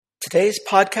Today's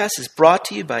podcast is brought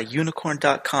to you by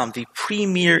Unicorn.com, the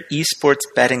premier esports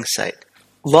betting site.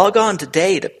 Log on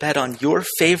today to bet on your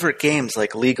favorite games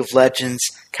like League of Legends,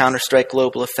 Counter-Strike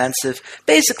Global Offensive,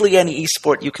 basically any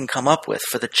esport you can come up with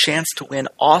for the chance to win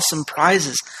awesome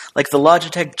prizes like the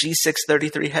Logitech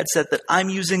G633 headset that I'm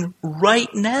using right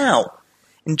now.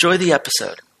 Enjoy the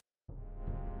episode.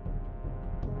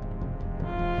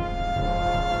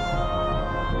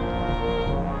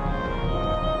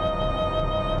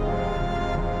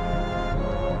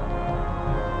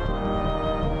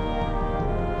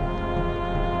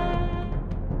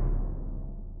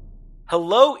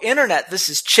 Hello, Internet. This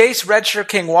is Chase Redshirt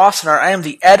King Wassenaar. I am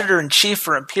the editor-in-chief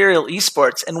for Imperial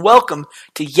Esports, and welcome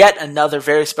to yet another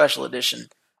very special edition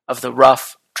of the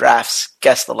Rough Drafts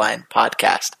Guess the Line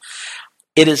podcast.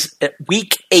 It is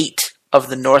week 8 of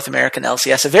the North American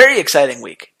LCS, a very exciting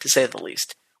week, to say the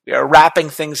least. We are wrapping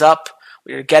things up.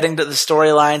 We are getting to the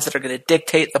storylines that are going to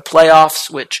dictate the playoffs,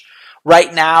 which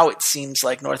right now it seems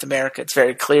like North America, it's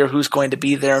very clear who's going to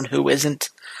be there and who isn't.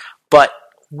 But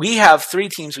we have 3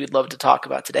 teams we'd love to talk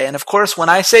about today. And of course, when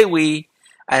I say we,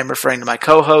 I am referring to my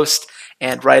co-host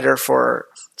and writer for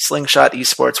Slingshot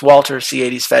Esports, Walter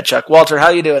C80's Fedchuck. Walter, how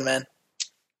you doing, man?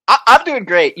 I'm doing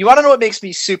great. You want to know what makes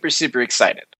me super, super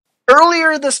excited?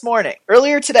 Earlier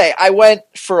today, I went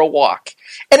for a walk.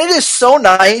 And it is so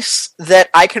nice that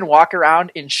I can walk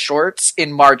around in shorts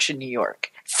in March in New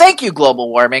York. Thank you, global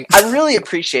warming. I really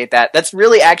appreciate that. That's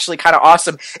really actually kind of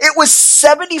awesome. It was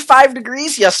 75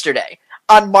 degrees yesterday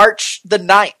on March the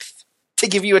 9th, to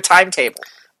give you a timetable.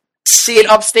 See, in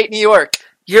upstate New York.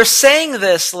 You're saying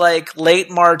this like late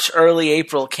March, early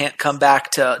April can't come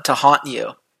back to haunt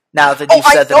you now that you've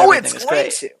said that everything is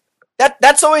great. To.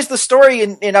 That's always the story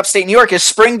in upstate New York, is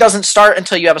spring doesn't start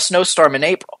until you have a snowstorm in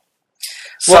April.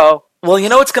 Well, you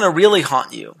know what's going to really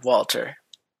haunt you, Walter,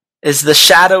 is the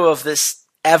shadow of this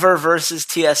Ever versus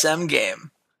TSM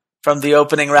game from the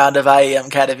opening round of IEM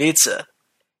Katowice.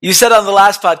 You said on the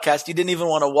last podcast you didn't even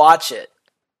want to watch it.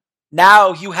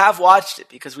 Now you have watched it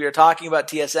because we are talking about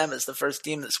TSM as the first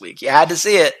team this week. You had to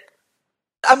see it.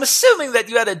 I'm assuming that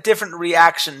you had a different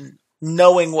reaction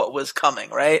knowing what was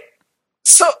coming, right?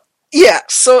 So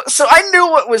I knew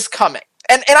what was coming.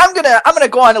 And I'm gonna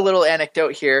go on a little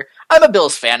anecdote here. I'm a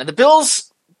Bills fan, and the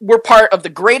Bills were part of the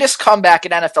greatest comeback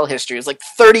in NFL history. It was like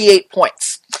 38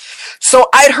 points. So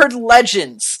I'd heard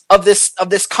legends of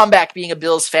this comeback, being a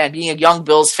Bills fan, being a young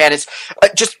Bills fan. It's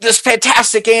just this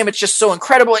fantastic game. It's just so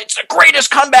incredible. It's the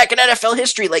greatest comeback in NFL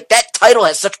history. Like, that title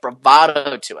has such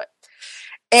bravado to it.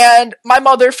 And my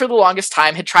mother, for the longest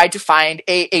time, had tried to find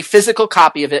a physical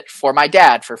copy of it for my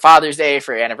dad, for Father's Day,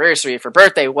 for anniversary, for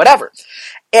birthday, whatever.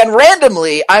 And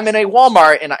randomly, I'm in a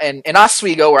Walmart in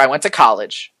Oswego, where I went to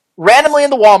college. Randomly in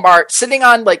the Walmart, sitting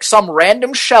on like some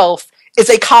random shelf, is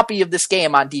a copy of this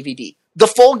game on DVD. The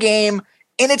full game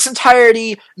in its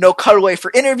entirety, no cutaway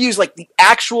for interviews, like the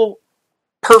actual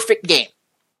perfect game.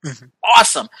 Mm-hmm.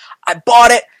 Awesome. I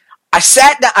bought it. I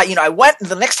sat down,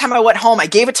 the next time I went home, I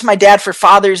gave it to my dad for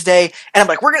Father's Day, and I'm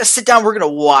like, we're going to sit down, we're going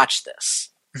to watch this.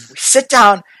 We sit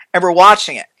down, and we're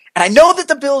watching it. And I know that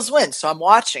the Bills win, so I'm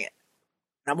watching it.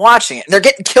 And they're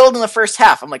getting killed in the first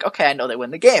half. I'm like, okay, I know they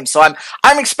win the game. So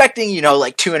I'm expecting,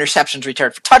 like 2 interceptions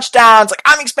returned for touchdowns. Like,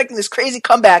 I'm expecting this crazy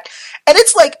comeback. And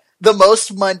it's like the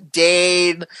most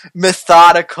mundane,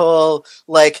 methodical,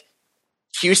 like,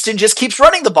 Houston just keeps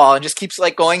running the ball and just keeps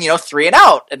like going, 3 and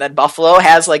out. And then Buffalo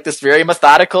has like this very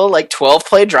methodical, like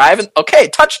 12-play drive, and okay,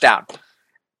 touchdown.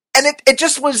 And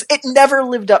it never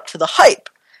lived up to the hype.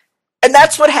 And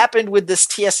that's what happened with this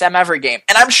TSM Ever game.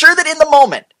 And I'm sure that in the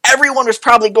moment, everyone was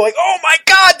probably going, oh my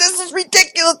god, this is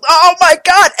ridiculous, oh my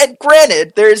god! And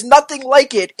granted, there is nothing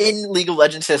like it in League of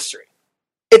Legends history.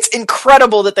 It's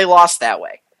incredible that they lost that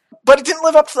way. But it didn't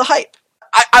live up to the hype.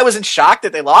 I was in shock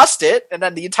that they lost it, and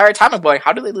then the entire time I'm going,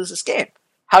 how do they lose this game?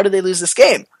 How do they lose this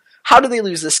game? How do they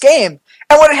lose this game?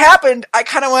 And when it happened, I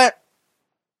kind of went,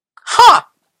 huh.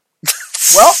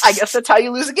 Well, I guess that's how you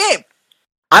lose a game.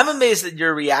 I'm amazed that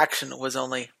your reaction was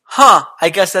only,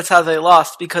 I guess that's how they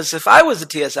lost, because if I was a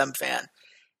TSM fan,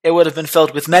 it would have been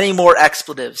filled with many more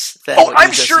expletives than what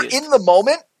I'm sure used. in the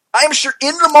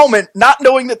moment, not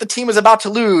knowing that the team was about to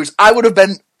lose, I would have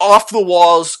been off the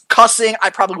walls, cussing. I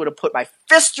probably would have put my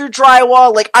fist through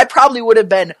drywall. Like, I probably would have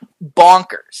been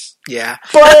bonkers. Yeah.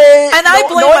 But and I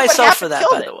blame myself for that,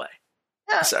 by the way.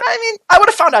 Yeah, I would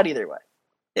have found out either way.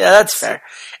 Yeah, that's fair.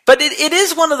 But it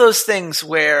is one of those things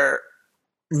where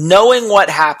knowing what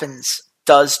happens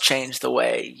does change the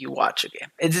way you watch a game.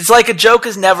 It's like a joke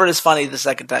is never as funny the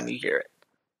second time you hear it.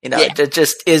 It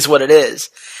just is what it is.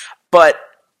 But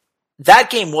that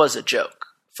game was a joke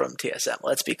from TSM,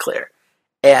 let's be clear.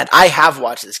 And I have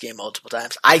watched this game multiple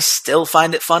times. I still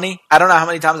find it funny. I don't know how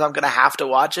many times I'm going to have to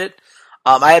watch it.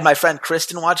 I had my friend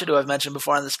Kristen watch it, who I've mentioned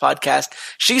before on this podcast.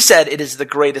 She said it is the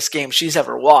greatest game she's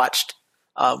ever watched,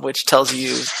 which tells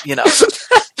you,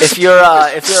 if you're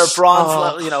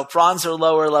a bronze or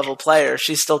lower level player,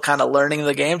 she's still kind of learning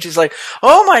the game. She's like,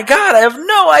 "Oh my god, I have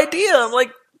no idea." I'm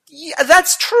like, "Yeah,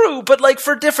 that's true, but like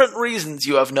for different reasons,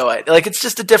 you have no idea. Like it's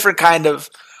just a different kind of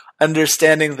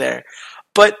understanding there."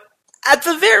 But at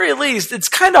the very least, it's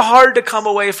kind of hard to come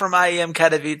away from IEM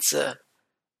Katowice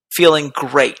feeling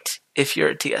great if you're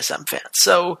a TSM fan.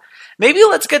 So maybe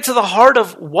let's get to the heart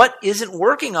of what isn't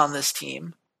working on this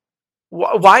team.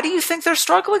 Why do you think they're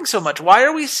struggling so much? Why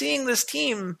are we seeing this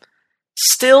team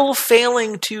still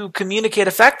failing to communicate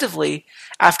effectively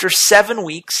after 7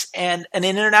 weeks and an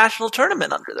international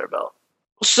tournament under their belt?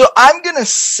 So I'm going to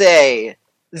say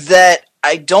that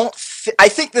I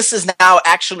think this is now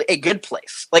actually a good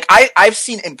place. Like I've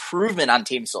seen improvement on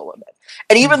Team Solomid.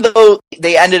 And even though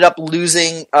they ended up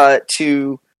losing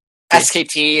to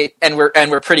SKT and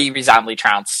were pretty resoundingly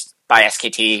trounced by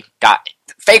SKT, got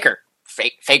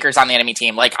Faker's on the enemy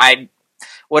team.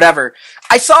 Whatever.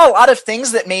 I saw a lot of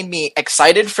things that made me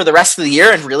excited for the rest of the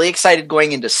year and really excited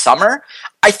going into summer.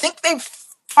 I think they've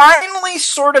finally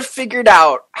sort of figured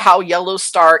out how Yellow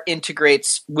Star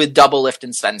integrates with Doublelift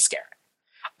and Svenskeren.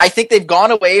 I think they've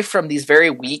gone away from these very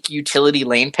weak utility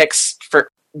lane picks for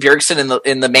Bjergsen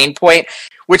in the main point,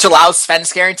 which allows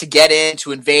Svenskeren to get in,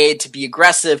 to invade, to be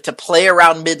aggressive, to play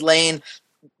around mid lane.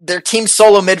 Their team's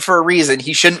solo mid for a reason.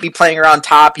 He shouldn't be playing around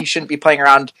top. He shouldn't be playing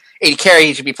around AD carry.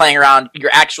 He should be playing around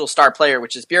your actual star player,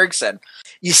 which is Bjergsen.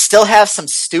 You still have some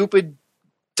stupid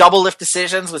Doublelift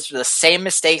decisions, which are the same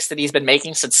mistakes that he's been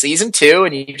making since season 2,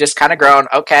 and you've just kind of grown,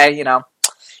 okay,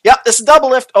 yep, this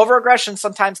Doublelift over-aggression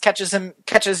sometimes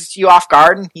catches you off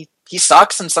guard, and he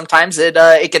sucks, and sometimes it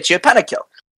gets you a pentakill.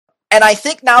 And I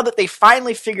think now that they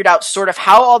finally figured out sort of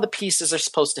how all the pieces are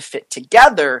supposed to fit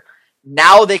together,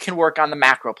 now they can work on the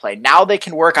macro play. Now they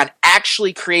can work on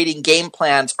actually creating game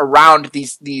plans around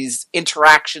these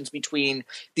interactions between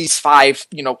these 5,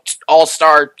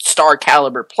 all-star, star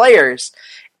caliber players.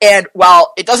 And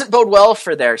while it doesn't bode well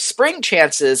for their spring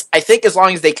chances, I think as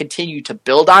long as they continue to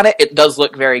build on it, it does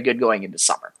look very good going into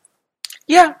summer.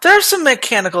 Yeah, there are some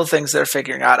mechanical things they're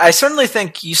figuring out. I certainly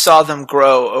think you saw them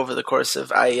grow over the course of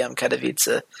IEM Katowice.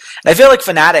 And I feel like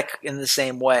Fnatic in the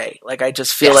same way. Like, I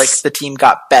just feel like the team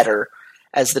got better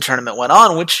as the tournament went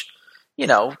on, which,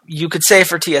 you could say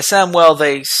for TSM, well,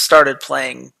 they started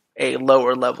playing a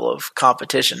lower level of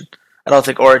competition. I don't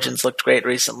think Origins looked great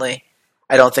recently.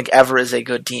 I don't think Ever is a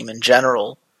good team in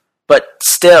general. But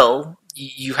still,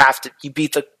 you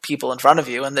beat the people in front of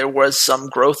you, and there was some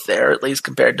growth there, at least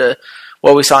compared to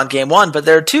what we saw in Game 1. But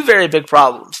there are 2 very big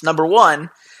problems. Number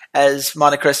one, as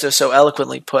Monte Cristo so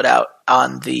eloquently put out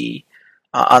on the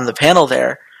panel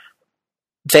there,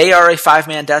 they are a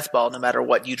 5-man death ball no matter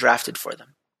what you drafted for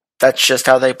them. That's just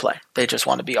how they play. They just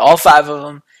want to be all 5 of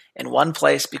them in one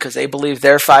place because they believe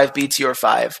their 5 beats your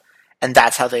 5, and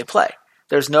that's how they play.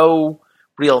 There's no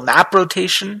real map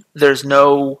rotation. There's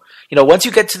no, once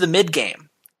you get to the mid game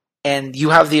and you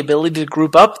have the ability to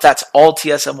group up, that's all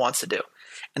TSM wants to do.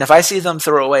 And if I see them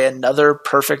throw away another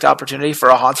perfect opportunity for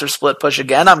a Haunter split push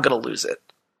again, I'm going to lose it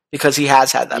because he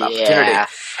has had that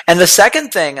opportunity. And the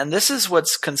second thing, and this is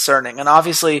what's concerning, and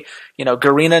obviously,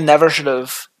 Garena never should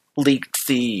have leaked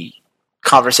the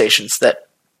conversations that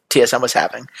TSM was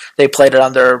having. They played it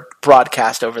on their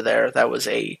broadcast over there. That was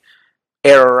a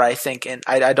error, I think, and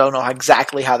I don't know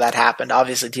exactly how that happened.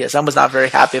 Obviously, TSM was not very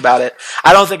happy about it.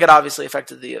 I don't think it obviously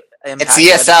affected the impact. It's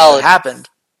ESL. That happened.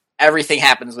 Everything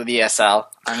happens with ESL.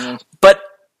 But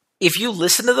if you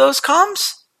listen to those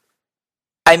comms,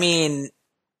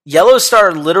 Yellow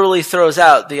Star literally throws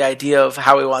out the idea of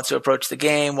how he wants to approach the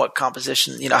game, what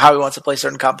composition, how he wants to play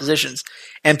certain compositions,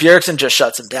 and Bjergsen just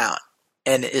shuts him down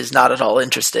and is not at all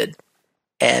interested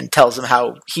and tells him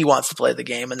how he wants to play the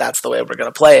game, and that's the way we're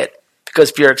going to play it.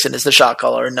 Because Bjergsen is the shot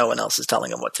caller and no one else is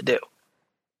telling him what to do.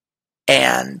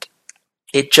 And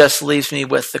it just leaves me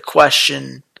with the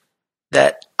question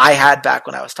that I had back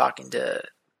when I was talking to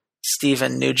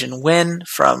Stephen Nugent-Wynn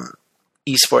from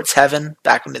Esports Heaven,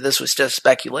 back when this was just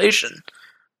speculation.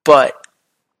 But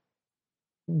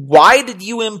why did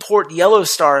you import Yellow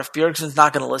Star if Bjergsen's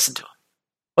not going to listen to him?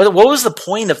 What was the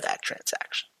point of that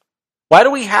transaction? Why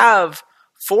do we have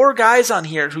 4 guys on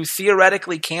here who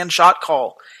theoretically can shot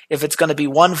call if it's going to be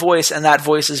one voice and that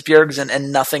voice is Bjergsen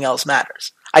and nothing else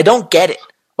matters? I don't get it.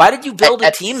 Why did you build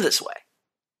a team this way?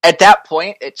 At that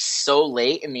point, it's so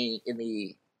late in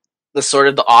the sort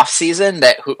of the off season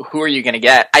that who are you going to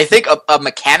get? I think a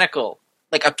mechanical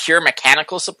like a pure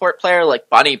mechanical support player, like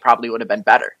Bunny probably would have been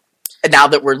better. And now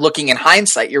that we're looking in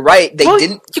hindsight, you're right. They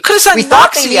didn't. You could have signed. We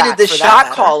thought they needed the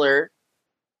shot caller.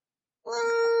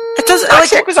 It doesn't.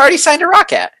 Noxiac was already signed to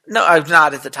Roccat. No,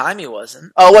 not at the time. He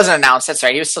wasn't. Oh, it wasn't announced. That's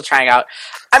right. He was still trying out.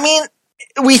 I mean,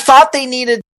 we thought they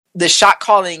needed the shot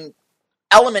calling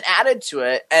element added to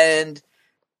it, and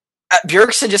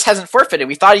Bjergsen just hasn't forfeited.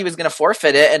 We thought he was going to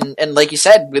forfeit it, and like you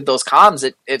said, with those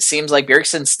comms, it seems like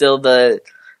Bjergsen's still the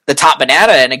top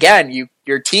banana. And again,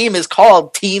 your team is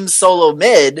called Team Solo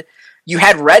Mid. You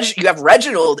have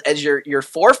Reginald as your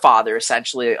forefather,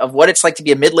 essentially, of what it's like to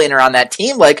be a mid laner on that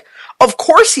team. Like, of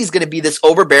course he's going to be this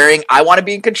overbearing, I want to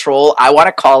be in control, I want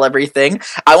to call everything,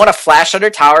 I want to flash under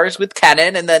towers with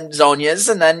Kennen and then Zhonya's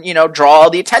and then, draw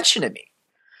all the attention to me.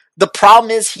 The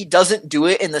problem is he doesn't do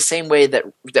it in the same way that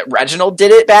Reginald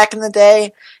did it back in the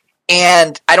day,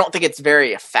 and I don't think it's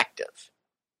very effective.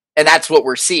 And that's what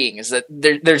we're seeing, is that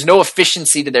there's no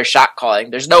efficiency to their shot calling.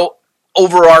 There's no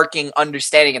overarching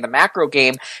understanding in the macro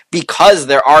game because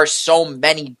there are so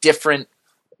many different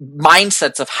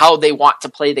mindsets of how they want to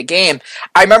play the game.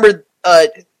 I remember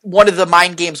one of the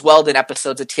Mind Games Weldon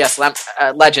episodes of TS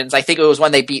Legends, I think it was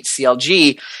when they beat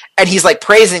CLG, and he's like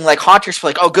praising like Haunters for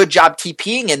like, oh, good job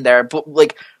TPing in there, but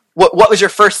like what was your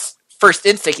first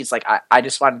instinct? He's like, I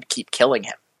just wanted to keep killing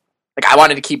him. Like, I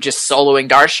wanted to keep just soloing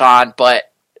Darshan,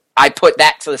 but I put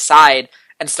that to the side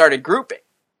and started grouping.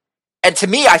 And to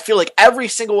me, I feel like every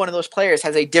single one of those players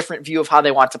has a different view of how they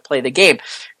want to play the game.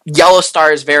 Yellow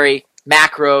Star is very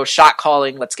macro, shot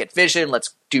calling, let's get vision,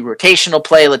 let's do rotational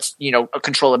play, let's,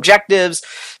 control objectives.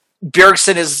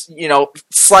 Bjergsen is,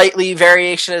 slightly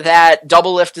variation of that.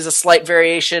 Double Lift is a slight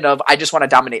variation of, I just want to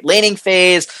dominate laning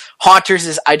phase. Haunters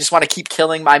is, I just want to keep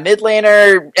killing my mid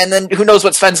laner. And then who knows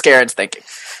what Svenskaren's thinking.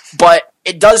 But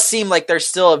it does seem like there's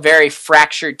still a very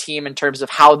fractured team in terms of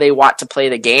how they want to play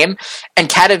the game. And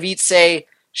Katowice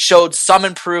showed some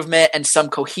improvement and some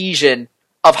cohesion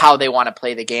of how they want to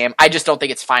play the game. I just don't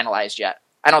think it's finalized yet.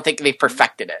 I don't think they've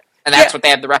perfected it. And that's what they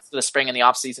have the rest of the spring and the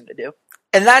offseason to do.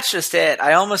 And that's just it.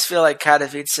 I almost feel like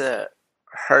Katowice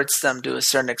hurts them to a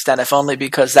certain extent, if only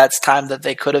because that's time that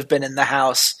they could have been in the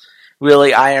house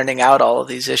really ironing out all of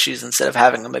these issues instead of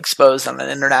having them exposed on an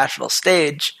international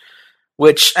stage.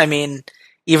 Which, I mean,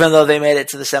 even though they made it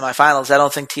to the semifinals, I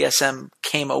don't think TSM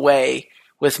came away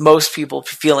with most people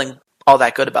feeling all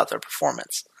that good about their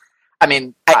performance. I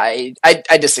mean, I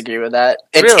disagree with that.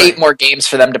 It's Really? 8 more games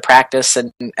for them to practice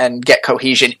and get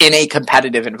cohesion in a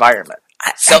competitive environment.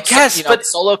 I guess, but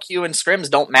solo queue and scrims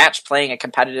don't match playing a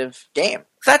competitive game.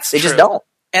 They just don't.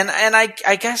 And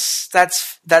I guess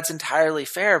that's entirely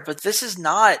fair, but this is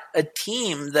not a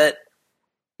team that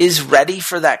is ready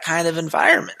for that kind of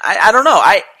environment. I don't know.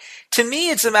 To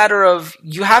me, it's a matter of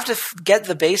you have to get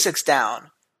the basics down,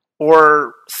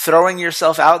 or throwing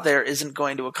yourself out there isn't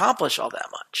going to accomplish all that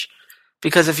much.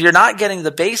 Because if you're not getting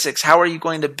the basics, how are you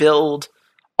going to build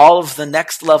all of the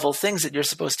next level things that you're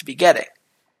supposed to be getting?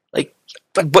 Like,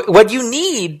 but what you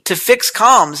need to fix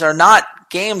comms are not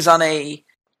games on a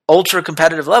ultra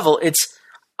competitive level. It's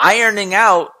ironing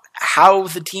out how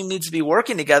the team needs to be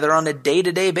working together on a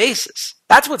day-to-day basis.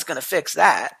 That's what's going to fix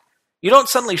that. You don't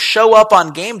suddenly show up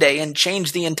on game day and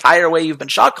change the entire way you've been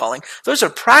shot calling. Those are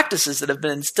practices that have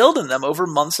been instilled in them over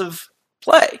months of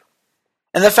play.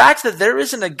 And the fact that there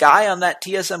isn't a guy on that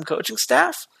TSM coaching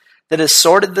staff that has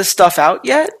sorted this stuff out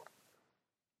yet,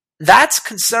 that's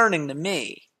concerning to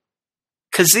me.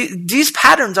 Because these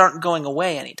patterns aren't going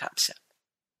away anytime soon.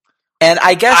 And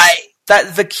I guess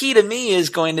that the key to me is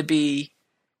going to be,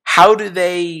 how do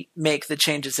they make the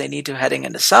changes they need to heading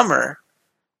into summer,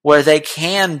 where they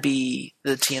can be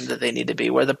the team that they need to be,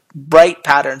 where the right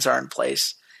patterns are in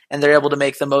place, and they're able to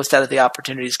make the most out of the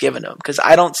opportunities given to them? Because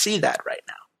I don't see that right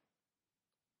now.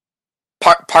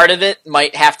 Part of it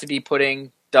might have to be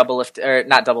putting Double Lift, or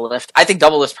not Double Lift. I think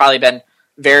Double Lift's probably been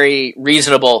very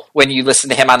reasonable when you listen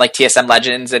to him on like TSM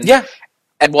Legends and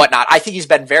whatnot. I think he's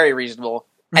been very reasonable,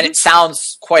 and it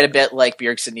sounds quite a bit like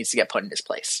Bjergsen needs to get put in his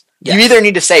place. Yes. You either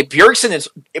need to say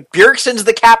Bjergsen's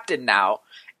the captain now,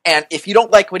 and if you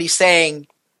don't like what he's saying,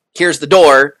 here's the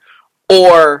door,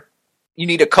 or you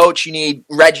need a coach, you need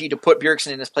Reggie to put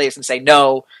Bjergsen in his place and say,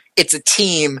 no, it's a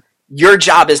team. Your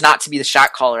job is not to be the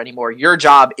shot caller anymore. Your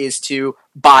job is to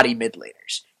body mid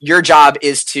laners. Your job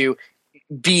is to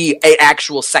be an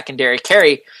actual secondary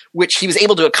carry, which he was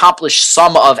able to accomplish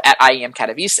some of at IEM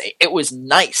Katowice. It was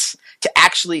nice to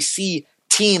actually see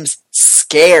teams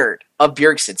scared of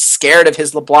Bjergsen, scared of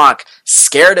his LeBlanc,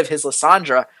 scared of his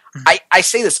Lissandra. I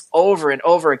say this over and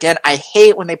over again. I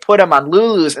hate when they put him on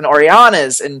Lulu's and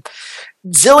Oriana's and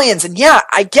Zillions. And yeah,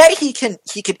 I get he can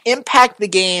impact the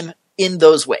game in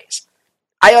those ways.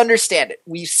 I understand it.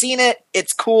 We've seen it.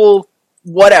 It's cool.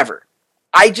 Whatever.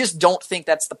 I just don't think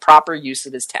that's the proper use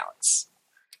of his talents.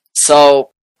 So,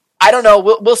 I don't know.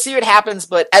 We'll see what happens,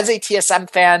 but as a TSM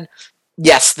fan,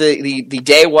 yes, the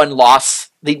game one loss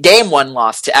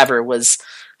to Ever was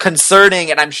concerning,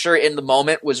 and I'm sure in the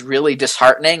moment was really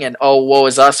disheartening, and oh, woe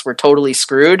is us, we're totally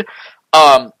screwed.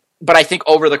 But I think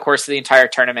over the course of the entire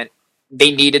tournament,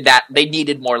 they needed that. They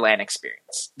needed more LAN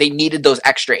experience. They needed those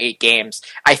extra 8 games,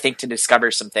 I think, to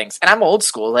discover some things. And I'm old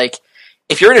school. Like,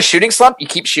 if you're in a shooting slump, you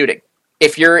keep shooting.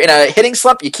 If you're in a hitting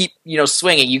slump, you keep,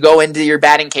 swinging. You go into your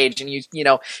batting cage and you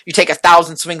take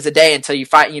 1,000 swings a day until you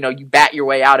find, you bat your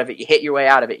way out of it. You hit your way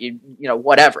out of it.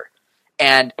 Whatever.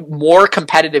 And more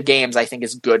competitive games, I think,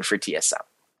 is good for TSM.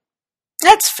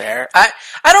 That's fair. I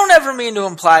don't ever mean to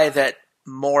imply that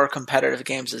more competitive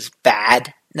games is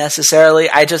bad necessarily.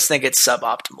 I just think it's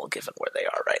suboptimal given where they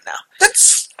are right now.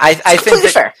 I think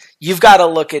that fair. You've got to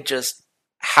look at just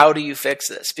how do you fix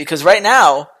this? Because right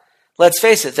now, let's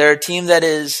face it, they're a team that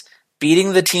is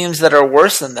beating the teams that are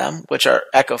worse than them, which are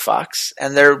Echo Fox,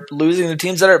 and they're losing the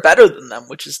teams that are better than them,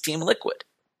 which is Team Liquid.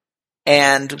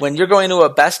 And when you're going to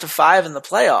a best of 5 in the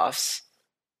playoffs,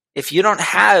 if you don't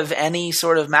have any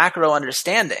sort of macro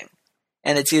understanding,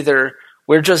 and it's either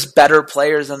we're just better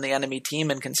players than the enemy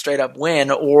team and can straight up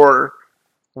win, or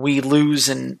we lose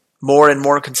in more and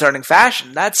more concerning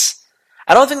fashion, I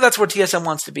don't think that's where TSM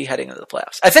wants to be heading into the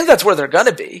playoffs. I think that's where they're going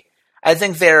to be. I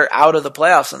think they're out of the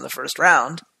playoffs in the first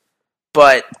round,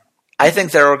 but I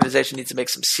think their organization needs to make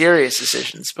some serious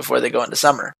decisions before they go into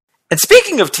summer. And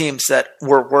speaking of teams that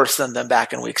were worse than them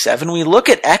back in Week 7, we look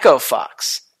at Echo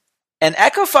Fox. And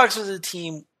Echo Fox was a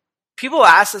team, people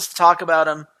asked us to talk about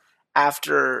them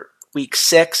after Week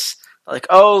 6. Like,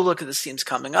 oh, look at this team's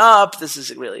coming up. This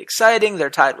is really exciting. They're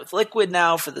tied with Liquid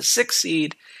now for the 6th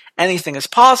seed. Anything is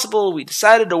possible. We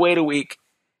decided to wait a week.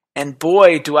 And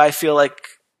boy, do I feel like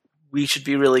we should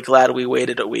be really glad we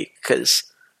waited a week, because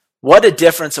what a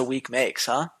difference a week makes,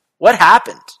 huh? What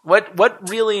happened? What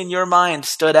really in your mind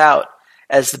stood out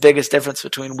as the biggest difference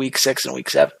between Week 6 and Week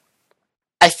 7?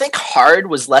 I think hard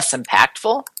was less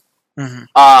impactful. Mm-hmm.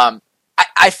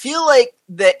 I feel like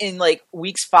that in like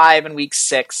Weeks 5 and Week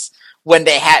 6, when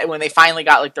they finally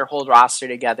got like their whole roster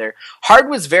together, hard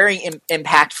was very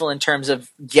impactful in terms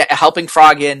of helping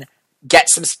Froggen get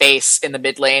some space in the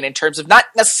mid lane, in terms of not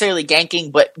necessarily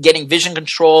ganking, but getting vision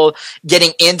control,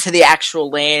 getting into the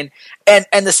actual lane.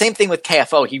 And the same thing with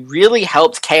KFO. He really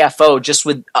helped KFO just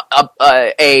with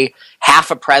a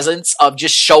half a presence of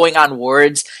just showing on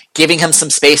wards, giving him some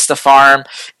space to farm.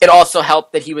 It also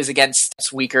helped that he was against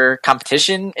weaker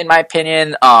competition, in my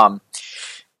opinion.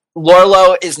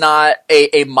 Lorlo is not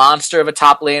a monster of a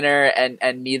top laner,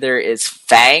 and neither is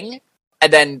Fang.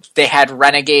 And then they had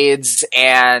Renegades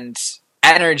and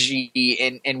Energy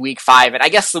in Week 5. And I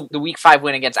guess the Week 5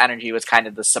 win against Energy was kind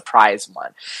of the surprise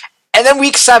one. And then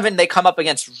Week 7, they come up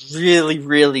against really,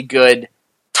 really good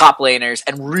top laners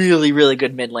and really, really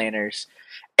good mid laners.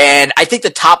 And I think the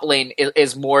top lane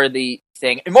is more the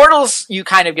thing. Immortals, you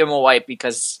kind of give them a wipe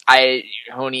because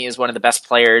Hony is one of the best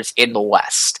players in the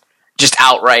West. Just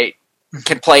outright.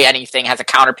 Can play anything, has a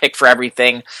counter pick for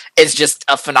everything, is just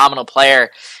a phenomenal player.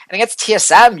 And against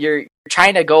TSM, you're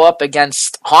trying to go up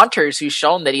against Haunters, who's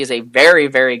shown that he is a very,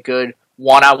 very good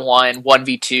 1-on-1,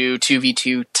 1v2,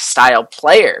 2v2 style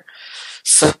player.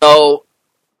 So,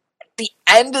 at the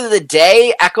end of the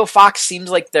day, Echo Fox seems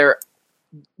like the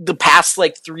past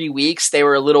 3 weeks, they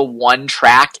were a little one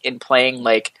track in playing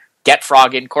get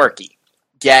Froggen Corki,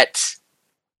 get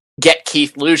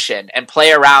Keith Lucian, and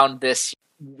play around this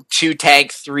 2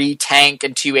 tank, 3 tank,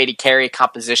 and 280 carry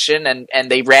composition,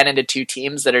 and they ran into 2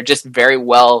 teams that are just very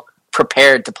well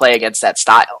prepared to play against that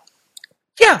style.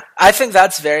 Yeah, I think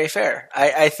that's very fair.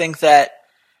 I think that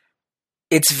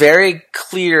it's very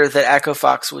clear that Echo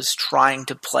Fox was trying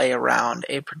to play around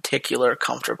a particular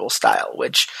comfortable style,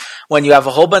 which when you have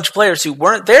a whole bunch of players who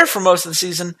weren't there for most of the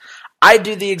season, I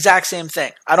do the exact same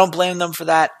thing. I don't blame them for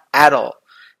that at all.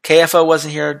 KFO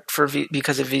wasn't here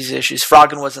because of visa issues.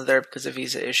 Froggen wasn't there because of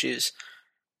visa issues.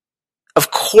 Of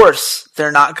course,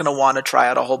 they're not going to want to try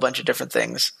out a whole bunch of different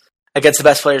things against the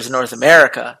best players in North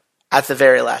America at the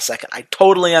very last second. I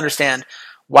totally understand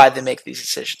why they make these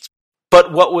decisions.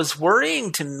 But what was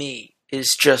worrying to me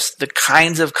is just the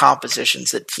kinds of compositions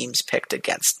that teams picked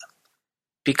against them.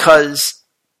 Because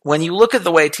when you look at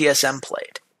the way TSM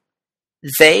played,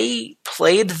 they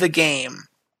played the game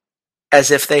as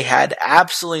if they had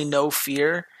absolutely no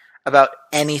fear about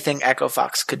anything Echo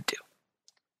Fox could do.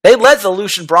 They let the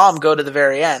Lucian Braum go to the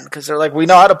very end because they're like, we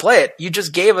know how to play it. You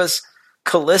just gave us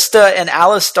Kalista and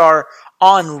Alistar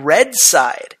on red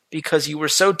side because you were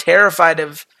so terrified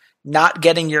of not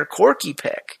getting your Corki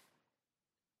pick,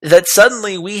 that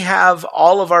suddenly we have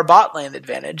all of our bot lane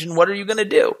advantage, and what are you going to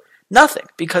do? Nothing,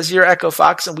 because you're Echo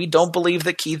Fox, and we don't believe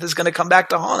that Keith is going to come back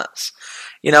to haunt us.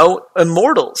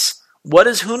 Immortals. What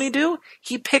does Huni do?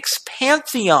 He picks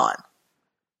Pantheon.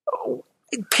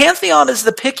 Pantheon is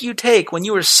the pick you take when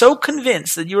you are so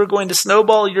convinced that you are going to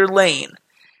snowball your lane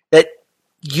that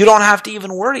you don't have to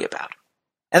even worry about it.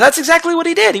 And that's exactly what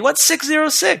he did. He went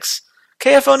 6-0-6.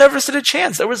 KFO never stood a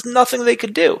chance. There was nothing they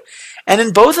could do. And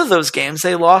in both of those games,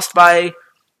 they lost by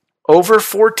over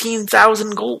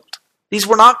 14,000 gold. These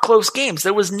were not close games.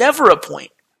 There was never a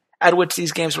point at which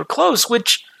these games were close,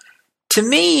 which to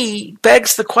me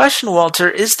begs the question, Walter,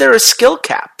 is there a skill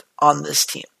cap on this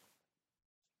team?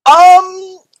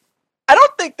 I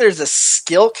don't think there's a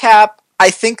skill cap. I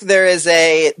think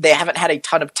they haven't had a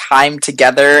ton of time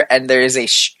together, and there is a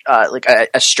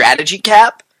strategy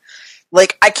cap.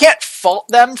 Like, I can't fault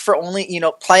them for only,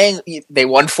 playing, they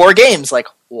won 4 games. Like,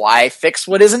 why fix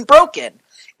what isn't broken?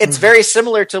 It's very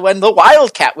similar to when the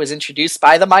Wildcat was introduced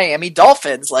by the Miami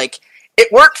Dolphins. Like,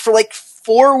 it worked for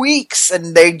 4 weeks,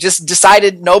 and they just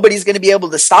decided nobody's going to be able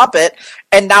to stop it.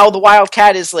 And now the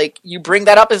Wildcat is you bring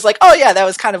that up as oh yeah, that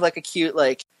was kind of a cute,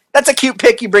 that's a cute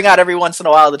pick you bring out every once in a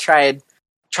while to try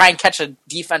and catch a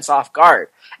defense off guard.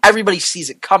 Everybody sees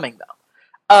it coming,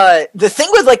 though. The thing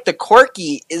with the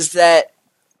Corki is that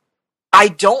I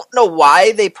don't know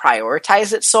why they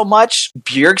prioritize it so much.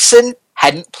 Bjergsen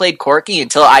hadn't played Corki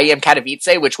until IEM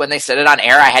Katowice, which when they said it on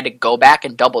air, I had to go back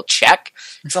and double check.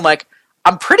 So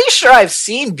I'm I'm pretty sure I've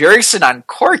seen Bjergsen on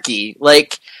Corki.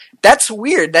 That's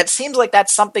weird. That seems like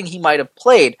that's something he might have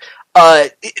played.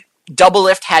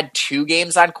 Doublelift had 2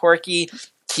 games on Corki.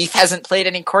 Keith hasn't played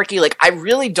any Corki. I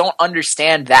really don't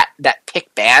understand that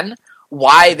pick ban,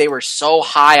 why they were so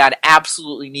high on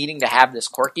absolutely needing to have this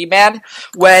Corki ban,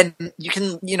 when you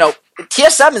can,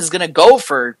 TSM is going to go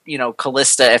for,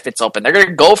 Kalista if it's open. They're going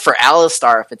to go for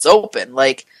Alistar if it's open.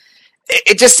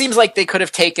 It just seems like they could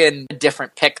have taken a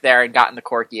different pick there and gotten the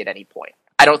Corki at any point.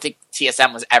 I don't think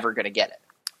TSM was ever going to get it.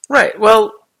 Right.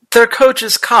 Well, their coach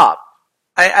is Cop.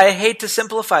 I hate to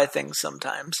simplify things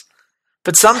sometimes,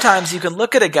 but sometimes you can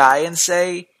look at a guy and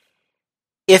say,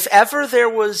 if ever there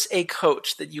was a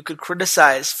coach that you could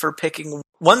criticize for picking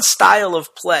one style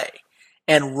of play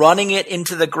and running it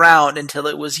into the ground until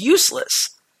it was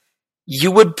useless,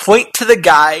 you would point to the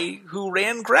guy who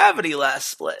ran Gravity last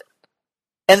split.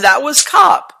 And that was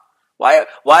Cop. Why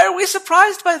are we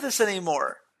surprised by this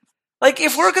anymore?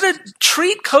 If we're going to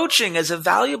treat coaching as a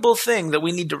valuable thing that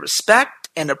we need to respect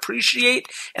and appreciate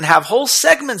and have whole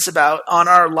segments about on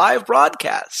our live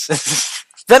broadcasts,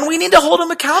 then we need to hold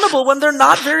them accountable when they're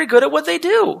not very good at what they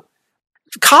do.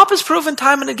 Cop has proven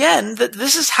time and again that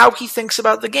this is how he thinks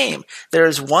about the game. There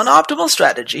is one optimal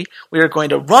strategy. We are going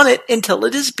to run it until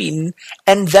it is beaten,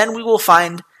 and then we will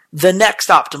find the next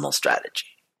optimal strategy.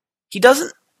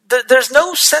 There's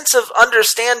no sense of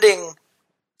understanding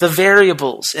the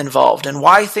variables involved and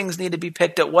why things need to be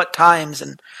picked at what times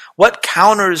and what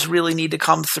counters really need to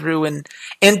come through and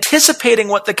anticipating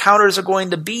what the counters are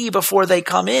going to be before they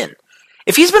come in.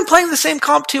 If he's been playing the same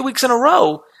comp 2 weeks in a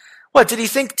row, what, did he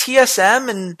think TSM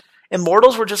and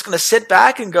Immortals were just going to sit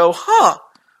back and go,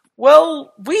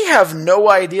 well, we have no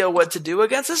idea what to do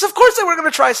against this? Of course they were going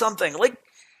to try something.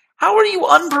 How are you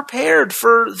unprepared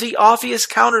for the obvious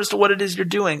counters to what it is you're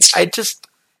doing? I just,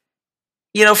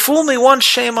 fool me once,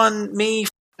 shame on me.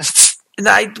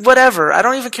 Whatever. I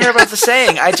don't even care about the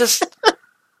saying.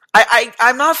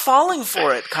 I'm not falling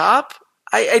for it, Cop.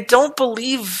 I don't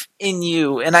believe in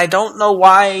you, and I don't know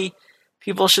why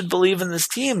people should believe in this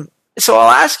team. So I'll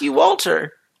ask you,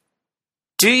 Walter,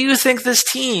 do you think this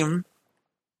team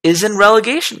is in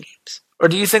relegation games? Or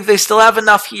do you think they still have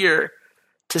enough here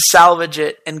to salvage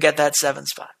it and get that 7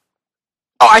 spot?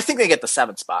 Oh, I think they get the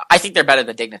 7 spot. I think they're better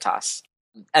than Dignitas.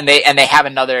 And they have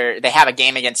a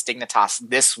game against Dignitas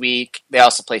this week. They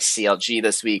also play CLG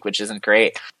this week, which isn't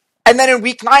great. And then in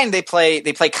week 9 they play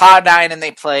Cloud9 and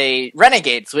they play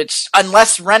Renegades, which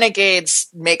unless Renegades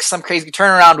make some crazy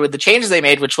turnaround with the changes they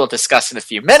made, which we'll discuss in a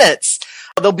few minutes,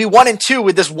 they'll be 1-2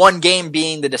 with this one game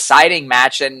being the deciding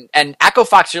match, and Echo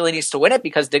Fox really needs to win it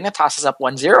because Dignitas is up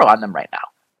 1-0 on them right now.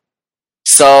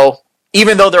 So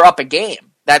even though they're up a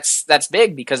game, that's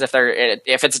big, because if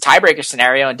it's a tiebreaker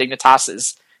scenario and Dignitas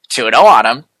is 2-0 on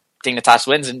them, Dignitas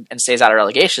wins and stays out of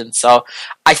relegation. So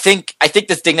I think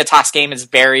this Dignitas game is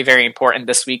very, very important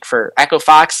this week for Echo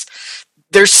Fox.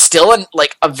 There's still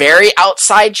a very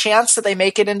outside chance that they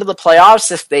make it into the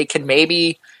playoffs if they can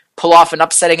maybe pull off an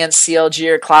upset against CLG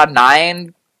or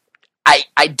Cloud9.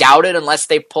 I doubt it unless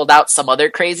they pulled out some other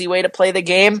crazy way to play the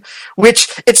game,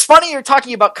 which it's funny you're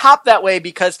talking about Cop that way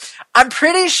because I'm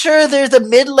pretty sure there's a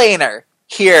mid laner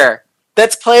here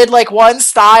that's played like one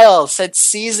style since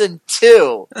season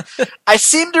 2. I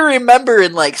seem to remember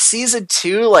in like season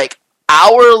 2, like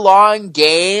hour-long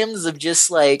games of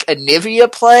just like Anivia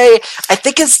play. I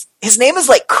think his name is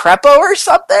like Crepo or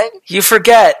something. You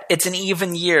forget, it's an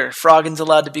even year. Froggen's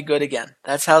allowed to be good again.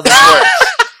 That's how this works.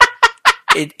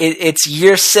 It's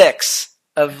year 6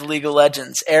 of League of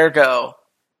Legends. Ergo,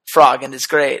 Froggen is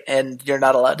great, and you're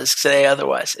not allowed to say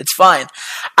otherwise. It's fine.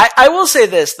 I will say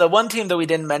this. The one team that we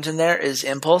didn't mention there is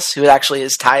Impulse, who actually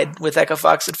is tied with Echo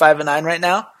Fox at 5-9 right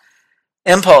now.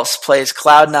 Impulse plays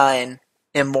Cloud9,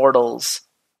 Immortals,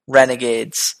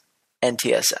 Renegades, and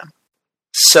TSM.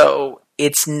 So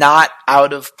it's not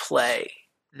out of play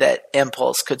that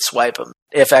Impulse could swipe them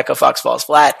if Echo Fox falls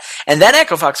flat. And then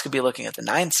Echo Fox could be looking at the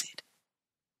 9 seed.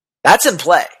 That's in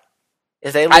play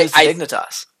if they lose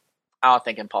Dignitas. I don't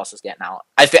think Impulse is getting out.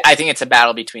 I think it's a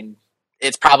battle between...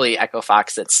 It's probably Echo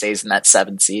Fox that stays in that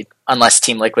 7 seed, unless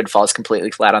Team Liquid falls completely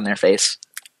flat on their face.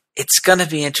 It's going to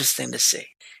be interesting to see.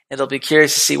 It'll be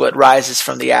curious to see what rises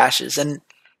from the ashes. And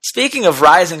speaking of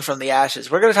rising from the ashes,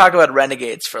 we're going to talk about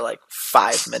Renegades for like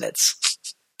 5 minutes.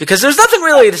 Because there's nothing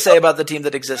really to say about the team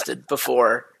that existed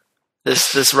before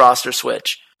this roster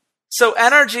switch. So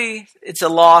NRG, it's a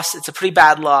loss. It's a pretty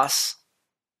bad loss.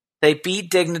 They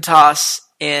beat Dignitas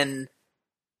in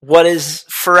what is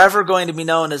forever going to be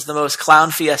known as the most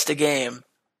clown fiesta game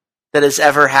that has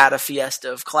ever had a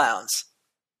fiesta of clowns.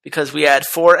 Because we had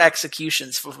 4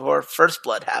 executions before First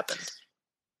Blood happened.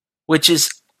 Which is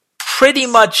pretty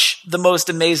much the most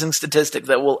amazing statistic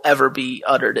that will ever be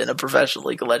uttered in a professional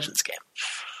League of Legends game.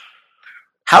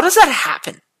 How does that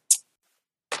happen?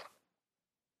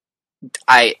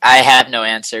 I have no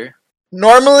answer.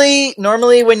 Normally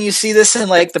when you see this in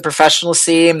like the professional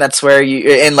scene, that's where you,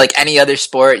 in like any other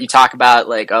sport, you talk about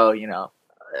like, oh, you know,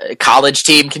 a college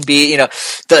team can beat, you know,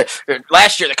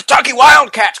 last year the Kentucky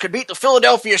Wildcats could beat the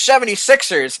Philadelphia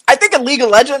 76ers. I think in League of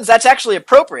Legends that's actually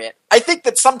appropriate. I think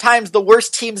that sometimes the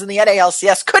worst teams in the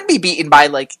NALCS could be beaten by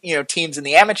like, you know, teams in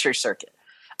the amateur circuit.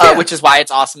 Which is why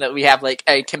it's awesome that we have like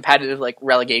a competitive like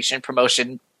relegation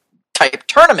promotion type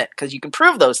tournament, because you can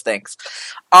prove those things.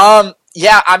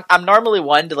 Yeah, I'm normally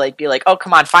one to like be like, oh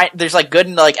come on, there's like good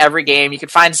in like every game. You can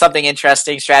find something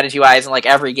interesting strategy wise in like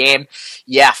every game.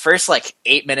 Yeah, first like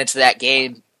 8 minutes of that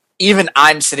game, even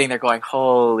I'm sitting there going,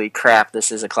 holy crap,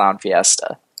 this is a clown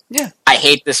fiesta. Yeah. I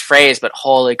hate this phrase, but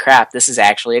holy crap, this is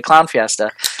actually a clown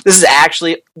fiesta.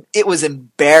 It was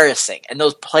embarrassing, and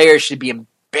those players should be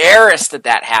embarrassed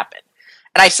that happened.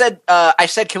 And I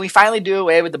said, can we finally do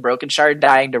away with the Broken Shard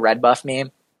dying to red buff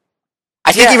meme?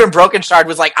 I think even Broken Shard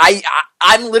was like,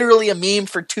 I'm literally a meme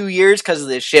for 2 years because of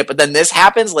this shit, but then this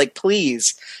happens? Like,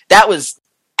 please. That was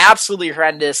absolutely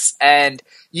horrendous, and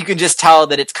you can just tell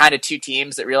that it's kind of 2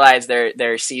 teams that realize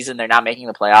their season, they're not making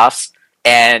the playoffs,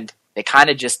 and they kind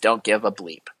of just don't give a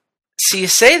bleep. See, you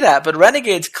say that, but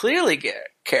Renegades clearly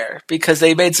care, because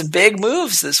they made some big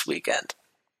moves this weekend.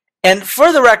 And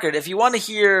for the record, if you want to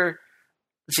hear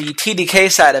the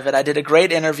TDK side of it, I did a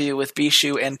great interview with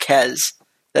Bishu and Kez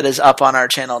that is up on our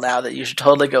channel now that you should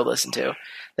totally go listen to,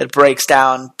 that breaks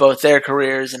down both their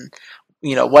careers and,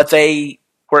 you know, what they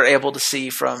were able to see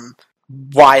from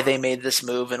why they made this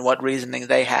move and what reasoning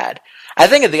they had. I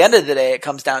think at the end of the day, it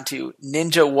comes down to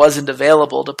Ninja wasn't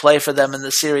available to play for them in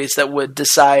the series that would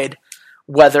decide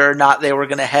whether or not they were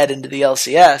going to head into the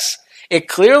LCS. It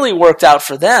clearly worked out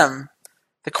for them.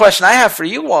 The question I have for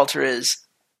you, Walter, is,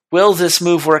 will this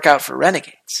move work out for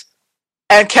Renegades?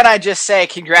 And can I just say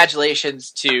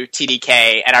congratulations to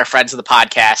TDK and our friends of the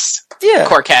podcast,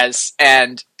 Corquez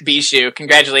and Bijou.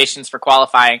 Congratulations for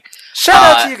qualifying. Shout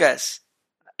out to you guys.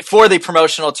 For the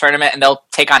promotional tournament, and they'll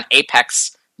take on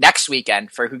Apex next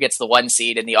weekend for who gets the 1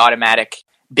 seed in the automatic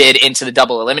bid into the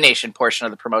double elimination portion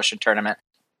of the promotion tournament.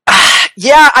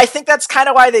 Yeah, I think that's kind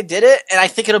of why they did it, and I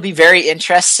think it'll be very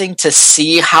interesting to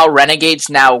see how Renegades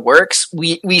now works.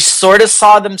 We sort of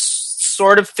saw them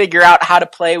sort of figure out how to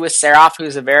play with Seraph,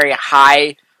 who's a very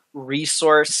high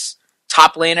resource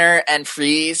top laner, and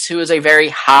Freeze, who is a very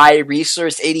high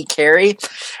resource AD carry.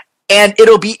 And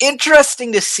it'll be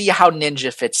interesting to see how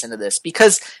Ninja fits into this,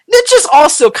 because Ninja's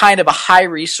also kind of a high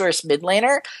resource mid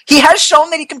laner. He has shown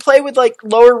that he can play with like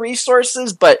lower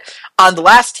resources, but on the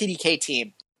last TDK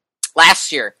team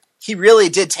last year, he really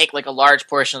did take like a large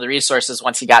portion of the resources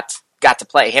once he got to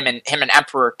play. Him and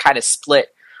Emperor kind of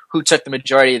split who took the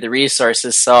majority of the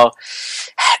resources. So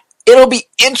It'll be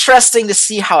interesting to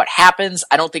see how it happens.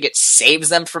 I don't think it saves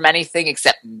them from anything,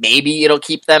 except maybe it'll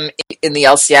keep them in the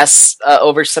LCS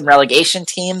over some relegation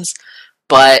teams.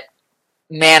 But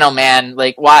man, oh man,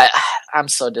 like why? I'm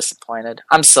so disappointed.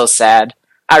 I'm so sad.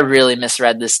 I really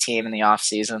misread this team in the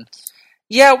offseason.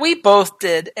 Yeah, we both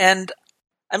did, and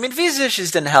I mean, visa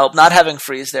issues didn't help. Not having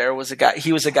Freeze there was a guy.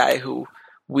 He was a guy who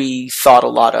we thought a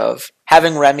lot of.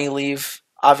 Having Remy leave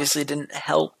obviously didn't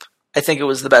help. I think it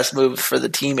was the best move for the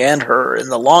team and her in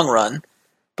the long run,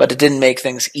 but it didn't make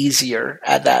things easier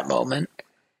at that moment.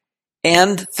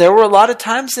 And there were a lot of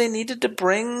times they needed to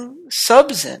bring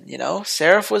subs in. You know,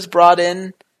 Seraph was brought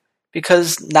in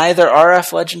because neither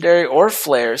RF Legendary or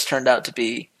Flares turned out to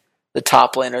be the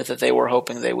top laner that they were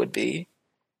hoping they would be.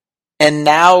 And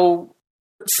now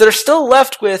so they're still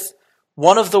left with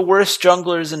one of the worst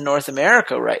junglers in North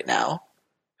America right now,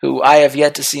 who I have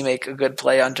yet to see make a good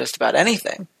play on just about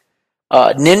anything.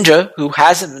 Ninja, who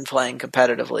hasn't been playing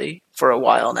competitively for a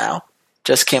while now,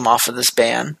 just came off of this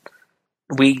ban.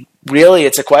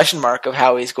 It's a question mark of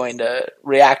how he's going to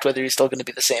react, whether he's still going to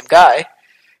be the same guy.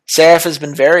 Seraph has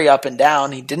been very up and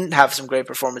down. He didn't have some great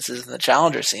performances in the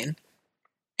challenger scene.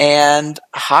 And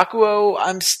Hakuo,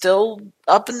 I'm still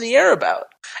up in the air about.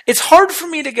 It's hard for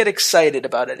me to get excited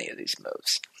about any of these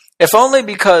moves. If only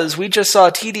because we just saw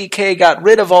TDK got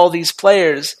rid of all these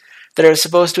players that are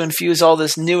supposed to infuse all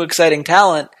this new exciting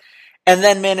talent and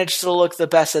then managed to look the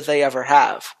best that they ever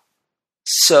have.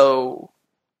 So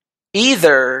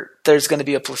either there's going to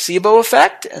be a placebo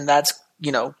effect and that's,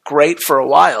 great for a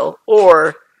while,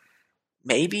 or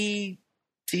maybe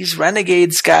these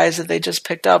Renegades guys that they just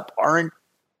picked up aren't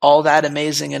all that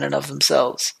amazing in and of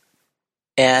themselves.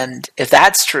 And if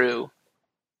that's true,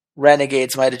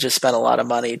 Renegades might have just spent a lot of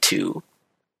money to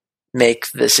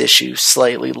make this issue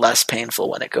slightly less painful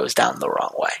when it goes down the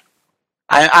wrong way.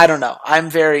 I don't know. I'm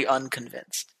very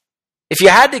unconvinced. If you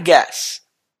had to guess,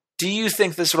 do you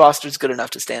think this roster is good enough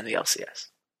to stay in the LCS?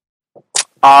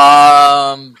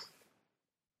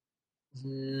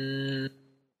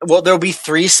 Well, there'll be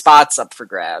 3 spots up for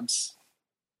grabs.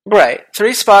 Right.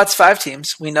 3 spots, 5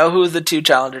 teams. We know who the 2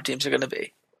 challenger teams are going to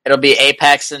be. It'll be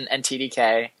Apex and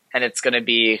TDK, and it's going to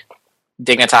be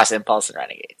Dignitas, Impulse, and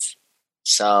Renegades.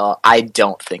 So I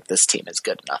don't think this team is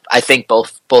good enough. I think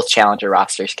both challenger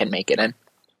rosters can make it in.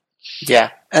 Yeah,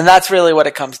 and that's really what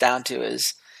it comes down to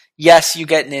is, yes, you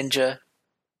get Ninja,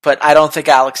 but I don't think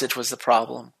Alexich was the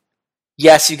problem.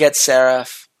 Yes, you get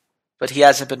Seraph, but he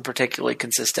hasn't been particularly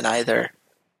consistent either.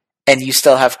 And you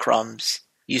still have Crumbs.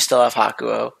 You still have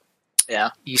Hakuo.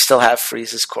 Yeah. You still have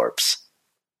Freeze's corpse.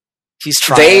 He's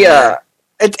trying.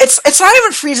 It's not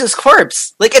even Freeze's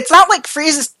corpse. Like, it's not like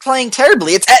Freeze is playing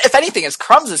terribly. It's, if anything, it's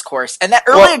Crumbs' course. And that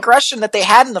early aggression that they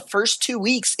had in the first 2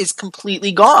 weeks is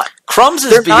completely gone. Crumbs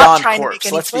is beyond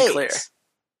corpse, let's be clear.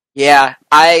 Yeah,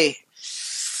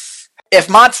 if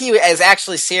Monty is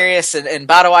actually serious and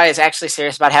Badawai is actually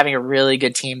serious about having a really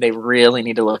good team, they really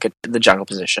need to look at the jungle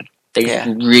position. They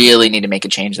really need to make a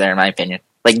change there, in my opinion.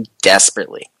 Like,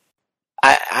 desperately.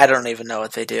 I don't even know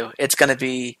what they do. It's going to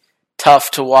be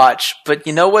tough to watch. But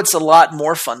you know what's a lot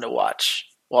more fun to watch,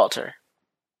 Walter?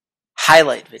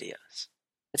 Highlight videos.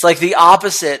 It's like the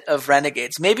opposite of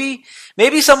Renegades. Maybe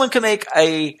someone could make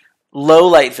a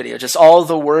low-light video, just all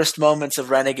the worst moments of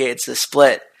Renegades, the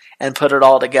split, and put it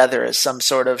all together as some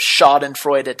sort of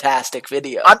Schadenfreude-tastic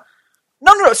video.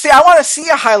 No. See, I want to see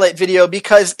a highlight video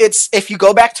because it's, if you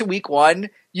go back to week 1,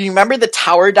 you remember the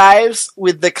tower dives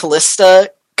with the Kalista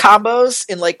combos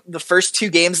in like the first 2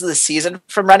 games of the season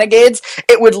from Renegades?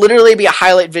 It would literally be a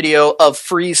highlight video of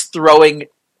Freeze throwing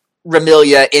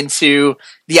Remilia into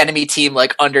the enemy team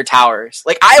like under towers.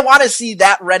 Like, I want to see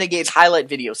that Renegades highlight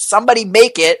video. Somebody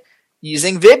make it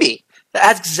using Vibi.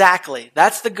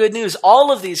 That's the good news.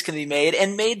 All of these can be made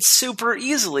and made super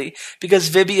easily because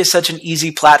Vibi is such an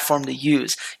easy platform to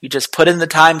use. You just put in the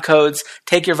time codes,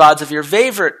 take your VODs of your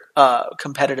favorite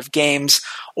competitive games,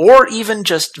 or even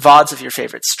just VODs of your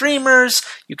favorite streamers.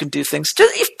 You can do things,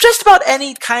 just about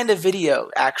any kind of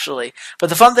video, actually. But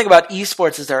the fun thing about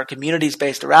esports is there are communities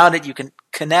based around it. You can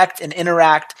connect and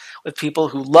interact with people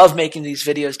who love making these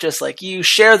videos just like you.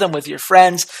 Share them with your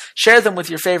friends. Share them with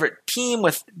your favorite team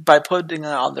by putting it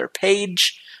on their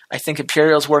page. I think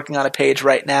Imperial's working on a page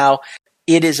right now.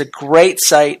 It is a great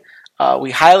site.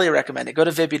 We highly recommend it. Go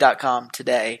to Vibi.com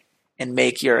today and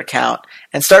make your account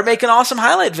and start making awesome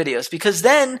highlight videos, because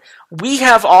then we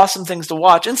have awesome things to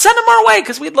watch, and send them our way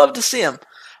because we'd love to see them.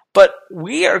 But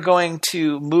we are going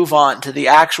to move on to the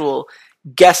actual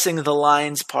guessing the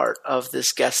lines part of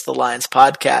this Guess the Lines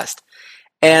podcast.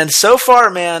 And so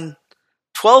far, man,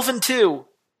 12-2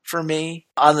 for me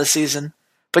on the season.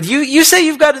 But you say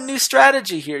you've got a new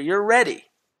strategy here. You're ready.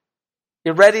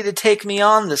 You're ready to take me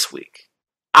on this week.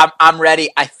 I'm ready.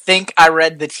 I think I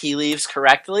read the tea leaves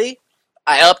correctly.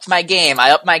 I upped my game,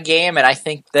 and I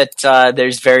think that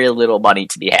there's very little money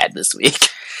to be had this week.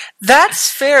 That's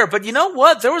fair, but you know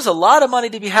what? There was a lot of money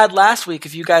to be had last week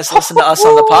if you guys listened to us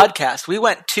on the podcast. We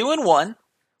went 2-1.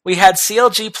 We had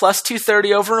CLG plus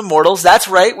 230 over Immortals. That's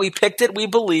right. We picked it. We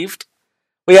believed.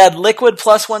 We had Liquid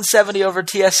plus 170 over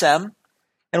TSM.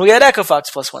 And we had Echo Fox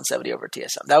plus 170 over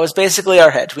TSM. That was basically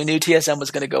our hedge. We knew TSM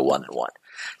was going to go 1-1.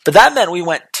 But that meant we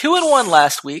went 2-1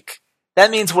 last week.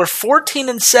 That means we're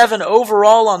 14-7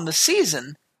 overall on the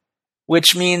season,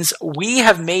 which means we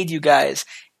have made you guys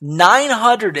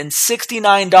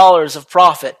 $969 of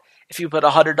profit if you put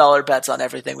 $100 bets on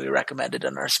everything we recommended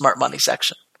in our Smart Money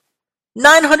section.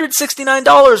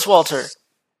 $969, Walter.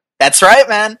 That's right,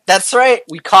 man. That's right.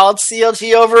 We called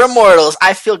CLG over Immortals.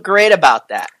 I feel great about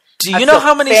that. Do you know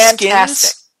how many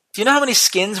skins? Do you know how many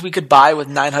skins we could buy with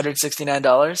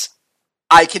 $969?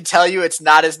 I can tell you it's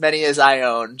not as many as I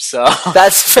own, so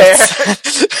that's fair.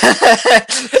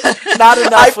 Not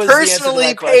enough. I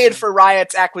personally paid for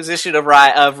Riot's acquisition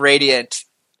of Radiant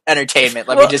Entertainment.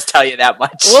 Let me just tell you that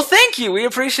much. Well, thank you. We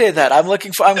appreciate that. I'm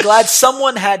glad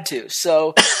someone had to.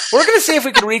 So we're going to see if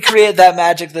we can recreate that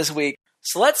magic this week.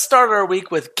 So let's start our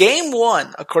week with Game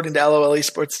 1, according to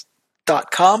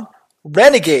LOLesports.com.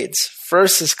 Renegades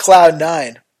versus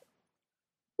Cloud9.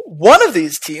 One of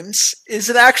these teams is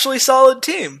an actually solid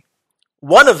team.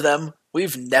 One of them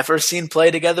we've never seen play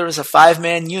together as a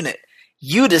 5-man unit.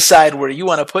 You decide where you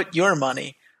want to put your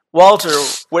money. Walter,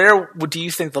 where do you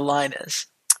think the line is?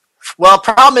 Well,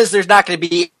 problem is there's not going to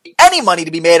be any money to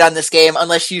be made on this game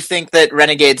unless you think that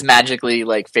Renegades magically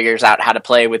figures out how to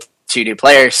play with 2 new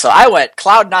players. So I went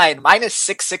Cloud9 minus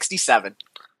 667.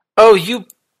 Oh, you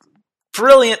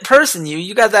brilliant person,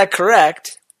 you got that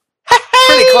correct.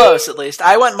 Pretty close, at least.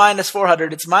 I went minus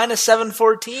 400. It's minus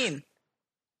 714.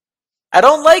 I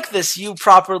don't like this, you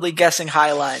properly guessing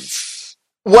high lines.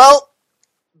 Well,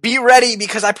 be ready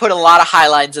because I put a lot of high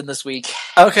lines in this week.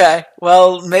 Okay.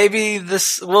 Well, maybe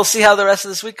we'll see how the rest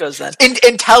of this week goes then.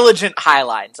 Intelligent high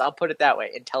lines. I'll put it that way.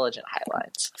 Intelligent high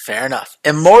lines. Fair enough.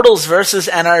 Immortals versus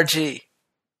NRG.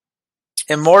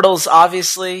 Immortals,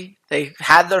 obviously, they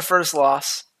had their first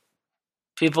loss.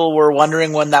 People were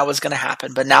wondering when that was going to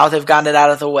happen, but now they've gotten it out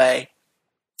of the way.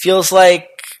 Feels like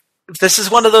this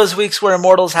is one of those weeks where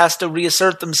Immortals has to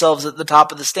reassert themselves at the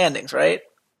top of the standings, right?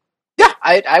 Yeah,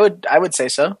 I would say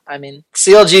so. I mean,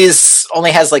 CLG's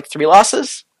only has 3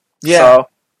 losses. Yeah. So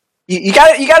you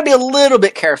got to be a little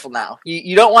bit careful now.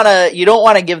 You don't want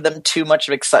to give them too much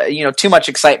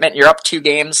excitement. You're up 2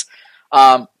 games.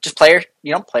 Just player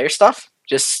stuff.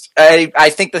 I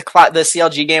think the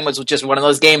CLG game was just one of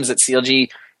those games that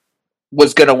CLG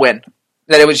was going to win.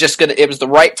 That it was the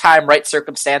right time, right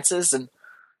circumstances, and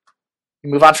you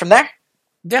move on from there.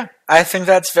 Yeah, I think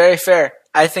that's very fair.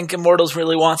 I think Immortals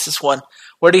really wants this one.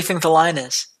 Where do you think the line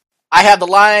is? I have the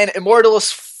line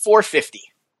Immortals 450.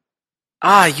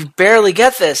 Ah, you barely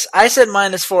get this. I said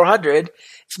minus 400.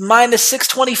 It's minus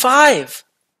 625.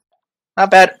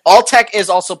 Not bad. Alltech is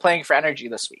also playing for Energy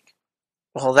this week.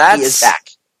 Well, he is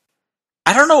back.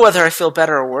 I don't know whether I feel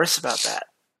better or worse about that.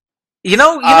 You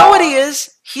know what he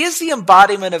is? He is the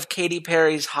embodiment of Katy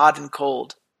Perry's Hot and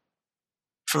Cold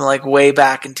from way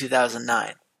back in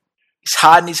 2009. He's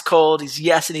hot and he's cold. He's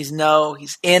yes and he's no.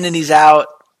 He's in and he's out.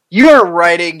 You are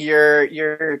writing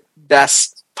your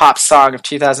best pop song of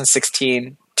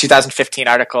 2015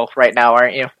 article right now,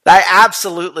 aren't you? I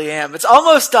absolutely am. It's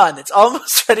almost done. It's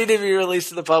almost ready to be released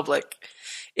to the public.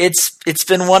 It's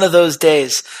been one of those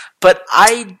days, but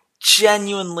I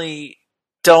genuinely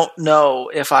don't know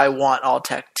if I want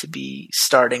Alltech to be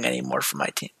starting anymore for my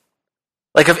team.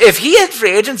 If he had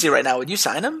free agency right now, would you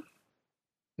sign him?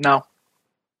 No,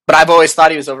 but I've always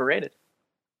thought he was overrated.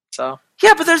 So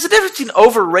yeah, but there's a difference between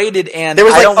overrated and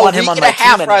I don't want him on my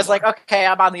team anymore. I was like, okay,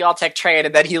 I'm on the Alltech train,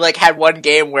 and then he had one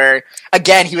game where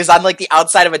again he was on the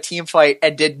outside of a team fight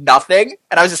and did nothing,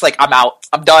 and I was just like, I'm out,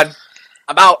 I'm done.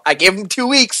 I'm out. I gave him 2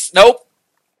 weeks. Nope.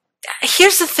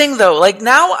 Here's the thing, though.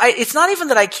 Now, it's not even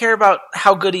that I care about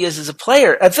how good he is as a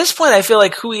player. At this point, I feel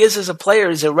like who he is as a player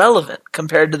is irrelevant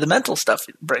compared to the mental stuff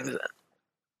he brings in.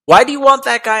 Why do you want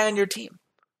that guy on your team?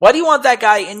 Why do you want that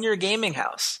guy in your gaming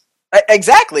house?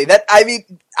 Exactly.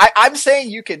 I'm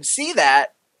saying you can see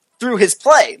that through his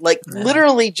play.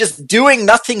 Literally just doing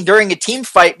nothing during a team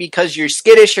fight because you're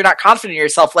skittish, you're not confident in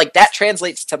yourself. That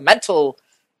translates to mental.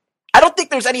 I don't think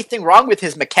there's anything wrong with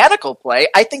his mechanical play.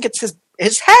 I think it's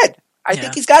his head. I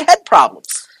think he's got head problems.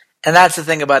 And that's the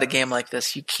thing about a game like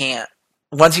this. You can't.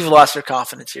 Once you've lost your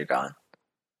confidence, you're gone.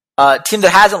 Team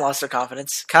that hasn't lost their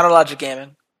confidence, Counter Logic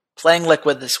Gaming, playing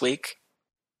Liquid this week.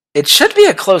 It should be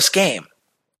a close game.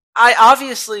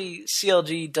 Obviously,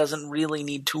 CLG doesn't really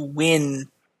need to win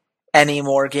any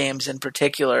more games in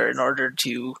particular in order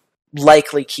to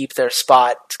likely keep their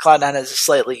spot. Cloud9 has a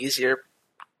slightly easier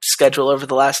schedule over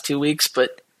the last 2 weeks,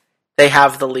 but they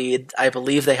have the lead. I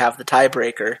believe they have the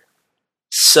tiebreaker.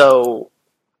 So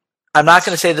I'm not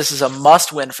going to say this is a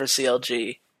must-win for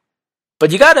CLG,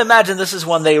 but you got to imagine this is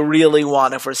one they really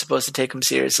want if we're supposed to take them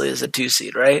seriously as a 2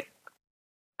 seed, right?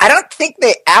 I don't think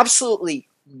they absolutely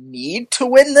need to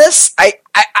win this. I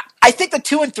think the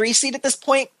 2 and 3 seed at this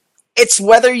point, it's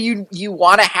whether you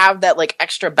want to have that like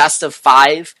extra best of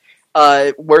 5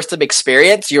 worth of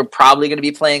experience. You're probably going to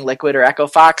be playing Liquid or Echo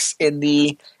Fox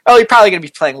you're probably going to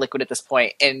be playing Liquid at this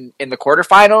point in the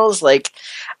quarterfinals. Like,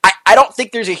 I don't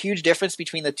think there's a huge difference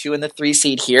between the 2 and the 3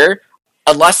 seed here,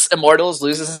 unless Immortals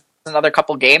loses another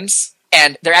couple games,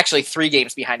 and they're actually 3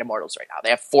 games behind Immortals right now. They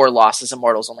have 4 losses.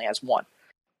 Immortals only has 1.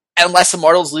 Unless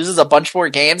Immortals loses a bunch more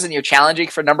games and you're challenging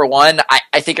for number 1,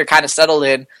 I think you're kind of settled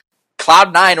in.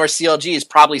 Cloud9 or CLG is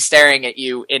probably staring at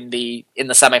you in the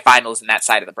semifinals in that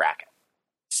side of the bracket.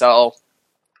 So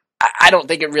I don't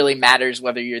think it really matters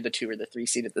whether you're the 2 or the 3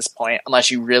 seed at this point,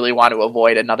 unless you really want to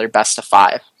avoid another best of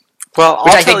 5. Well,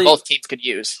 which I think both teams could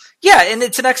use. Yeah, and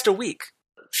it's an extra week.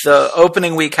 The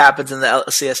opening week happens in the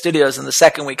LCS studios, and the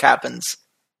second week happens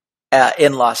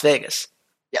in Las Vegas.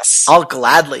 Yes. I'll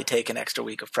gladly take an extra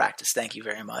week of practice. Thank you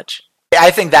very much.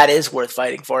 I think that is worth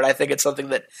fighting for. I think it's something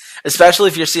that, especially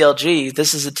if you're CLG,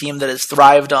 this is a team that has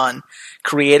thrived on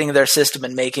creating their system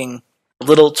and making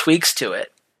little tweaks to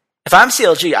it. If I'm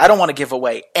CLG, I don't want to give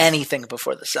away anything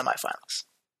before the semifinals.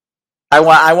 I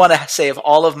want to save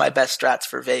all of my best strats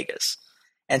for Vegas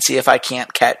and see if I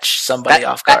can't catch somebody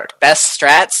off guard. Best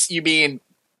strats? You mean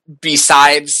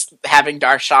besides having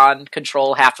Darshan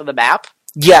control half of the map?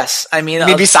 Yes, I mean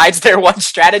besides their one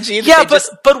strategy. Yeah,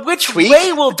 but which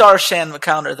way will Darshan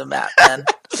counter the map, man?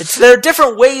 There are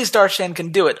different ways Darshan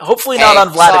can do it. Hopefully not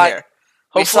on Vladimir.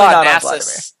 Hopefully not on Vladimir.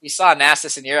 We saw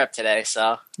Nasus in Europe today,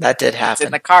 so that did happen. It's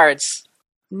in the cards.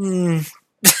 Given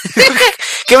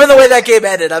the way that game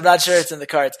ended, I'm not sure it's in the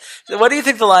cards. So what do you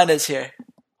think the line is here?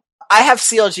 I have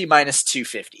CLG minus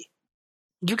 250.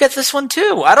 You get this one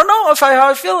too. I don't know how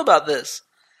I feel about this.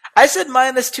 I said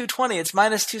minus 220. It's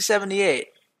minus 278.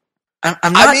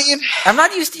 I'm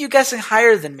not used to you guessing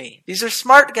higher than me. These are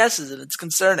smart guesses, and it's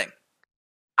concerning.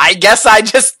 I guess I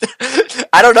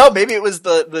don't know. Maybe it was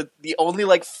the only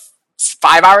like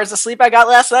 5 hours of sleep I got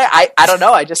last night. I don't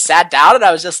know. I just sat down and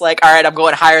I was just like, all right, I'm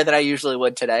going higher than I usually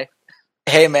would today.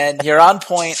 Hey man, you're on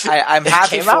point. I'm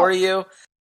happy for you.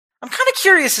 I'm kind of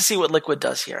curious to see what Liquid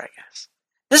does here, I guess.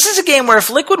 This is a game where if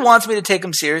Liquid wants me to take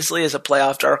them seriously as a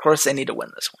playoff dark horse, they need to win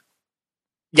this one.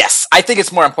 Yes, I think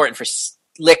it's more important for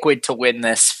Liquid to win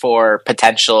this for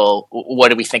potential. What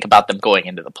do we think about them going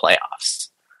into the playoffs?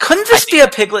 Couldn't this be a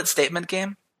Piglet statement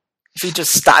game? If he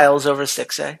just styles over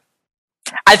 6A?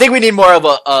 I think we need more of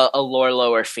a Lorlo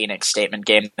or Phoenix statement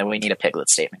game than we need a Piglet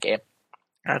statement game.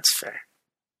 That's fair.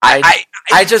 I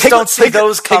just don't see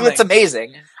those coming. Piglet's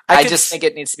amazing. I just think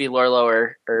it needs to be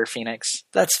Lorlo or Phoenix.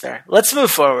 That's fair. Let's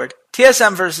move forward.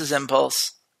 TSM versus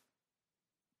Impulse.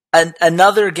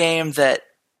 Another game that,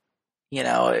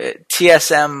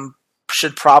 TSM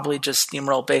should probably just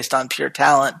steamroll based on pure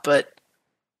talent, but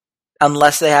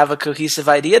unless they have a cohesive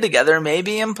idea together,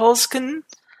 maybe Impulse can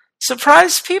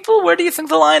surprise people. Where do you think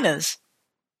the line is?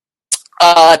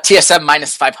 TSM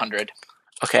minus 500.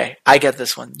 Okay, I get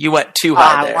this one. You went too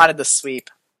high there. I wanted the sweep.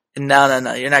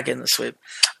 No, you're not getting the sweep.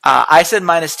 I said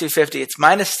minus 250. It's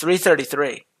minus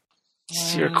 333.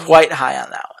 So you're quite high on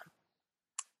that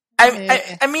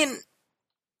one. I mean,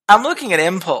 I'm looking at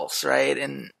Impulse, right?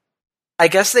 And I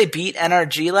guess they beat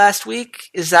NRG last week.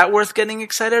 Is that worth getting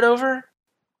excited over?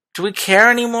 Do we care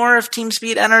anymore if teams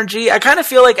beat NRG? I kind of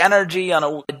feel like NRG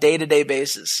on a day-to-day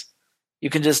basis, you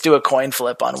can just do a coin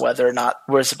flip on whether or not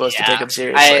we're supposed to take them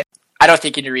seriously. I don't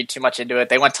think you need to read too much into it.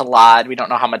 They went to LOD. We don't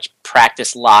know how much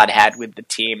practice LOD had with the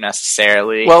team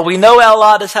necessarily. Well, we know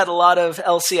LOD has had a lot of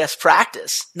LCS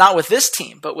practice. Not with this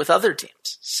team, but with other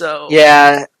teams. So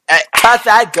yeah, got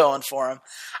that going for them.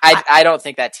 I don't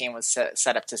think that team was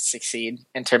set up to succeed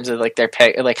in terms of like their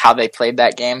how they played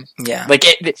that game. Yeah,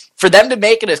 for them to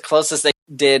make it as close as they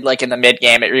did, like in the mid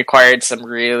game, it required some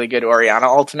really good Orianna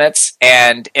ultimates,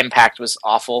 and Impact was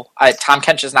awful. Tahm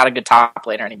Kench is not a good top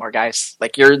laner anymore, guys.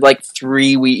 Like you're like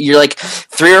 3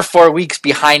 or 4 weeks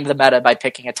behind the meta by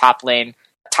picking a top lane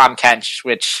Tahm Kench,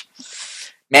 which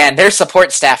man, their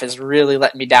support staff is really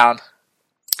letting me down.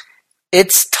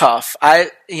 It's tough.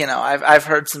 I've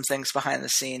heard some things behind the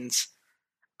scenes.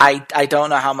 I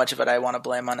don't know how much of it I want to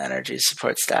blame on Energy's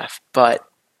support staff, but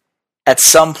at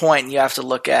some point you have to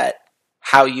look at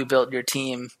how you built your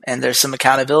team, and there's some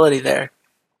accountability there.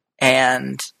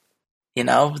 And, you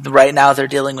know, right now they're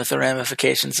dealing with the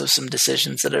ramifications of some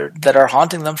decisions that are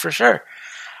haunting them for sure.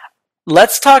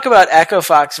 Let's talk about Echo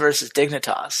Fox versus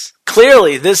Dignitas.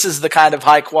 Clearly, this is the kind of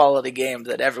high-quality game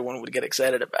that everyone would get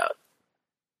excited about.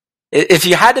 If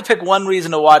you had to pick one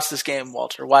reason to watch this game,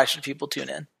 Walter, why should people tune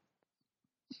in?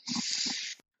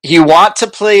 You want to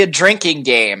play a drinking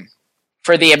game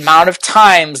for the amount of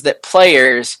times that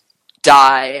players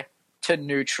die to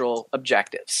neutral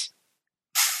objectives.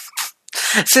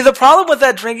 See, the problem with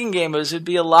that drinking game is it'd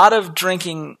be a lot of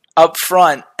drinking up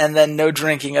front and then no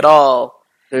drinking at all.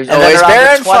 There's and always then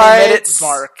around the 20-minute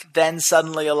mark, then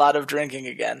suddenly a lot of drinking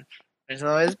again. There's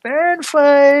always Baron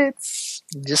fights.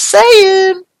 Just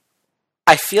saying.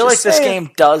 I feel like this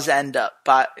game does end up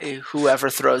by whoever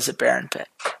throws at Baron Pit.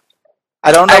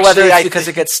 I don't know whether it's because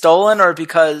it gets stolen or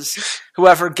because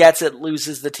whoever gets it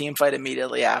loses the team fight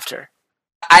immediately after.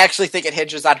 I actually think it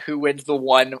hinges on who wins the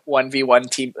 1v1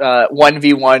 team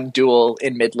 1v1 duel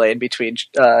in mid lane between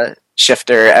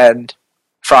Shifter and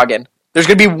Froggen. There's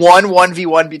going to be one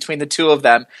 1v1 between the two of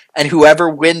them, and whoever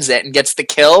wins it and gets the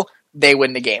kill, they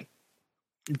win the game.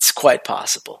 It's quite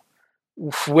possible.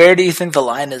 Where do you think the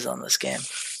line is on this game?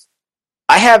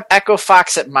 I have Echo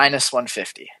Fox at minus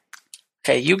 150.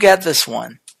 Okay, you get this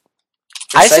one.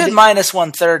 I said minus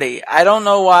 130. I don't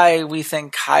know why we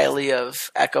think highly of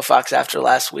Echo Fox after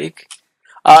last week.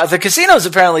 The casinos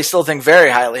apparently still think very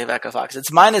highly of Echo Fox.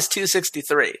 It's minus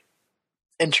 263.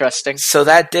 Interesting. So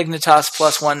that Dignitas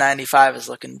plus 195 is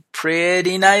looking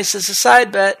pretty nice as a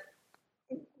side bet.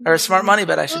 Or a smart money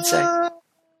bet, I should say.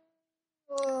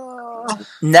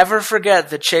 Never forget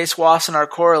that Chase Wassenaar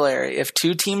corollary. If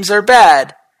two teams are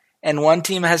bad and one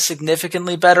team has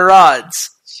significantly better odds,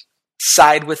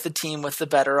 side with the team with the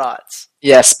better odds.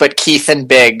 Yes, but Keith and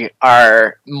Big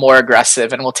are more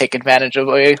aggressive and will take advantage of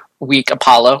a weak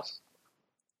Apollo.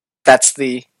 That's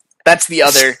the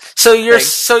other. So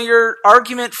your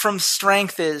argument from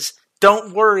strength is,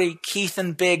 don't worry, Keith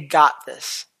and Big got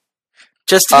this.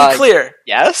 Just to be clear.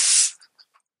 Yes.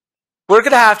 We're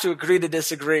going to have to agree to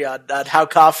disagree on how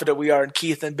confident we are in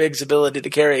Keith and Big's ability to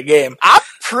carry a game. I'm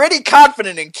pretty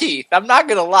confident in Keith. I'm not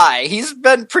going to lie. He's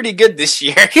been pretty good this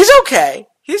year. He's okay.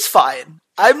 He's fine.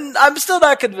 I'm still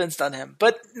not convinced on him,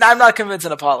 but I'm not convinced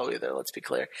on Apollo either, let's be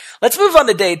clear. Let's move on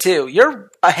to day 2.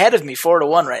 You're ahead of me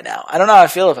 4-1 right now. I don't know how I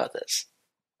feel about this.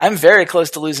 I'm very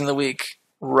close to losing the week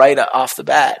right off the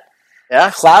bat. Yeah.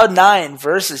 Cloud9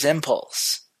 versus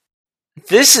Impulse.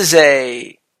 This is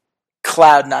a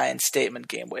Cloud9 statement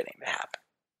game waiting to happen.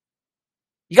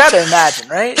 You got to imagine,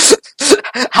 right?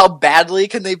 How badly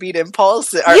can they beat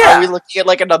Impulse? Are we looking at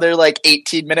like another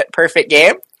 18-minute perfect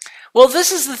game? Well,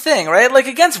 this is the thing, right? Like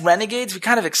against Renegades, we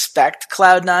kind of expect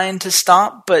Cloud9 to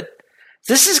stomp, but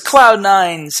this is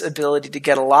Cloud9's ability to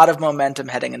get a lot of momentum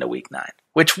heading into Week 9,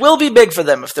 which will be big for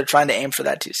them if they're trying to aim for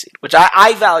that 2 seed, which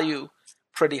I value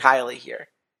pretty highly here.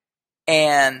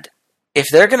 And if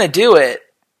they're going to do it,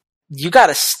 you got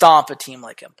to stomp a team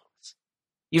like Impulse.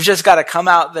 You've just got to come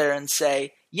out there and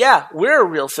say, yeah, we're a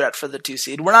real threat for the 2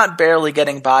 seed. We're not barely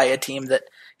getting by a team that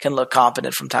can look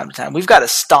competent from time to time. We've got to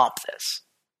stomp this.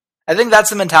 I think that's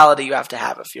the mentality you have to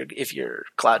have if you're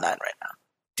Cloud9 right now.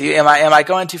 Am I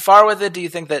going too far with it? Do you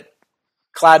think that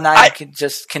Cloud9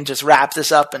 can just wrap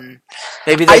this up and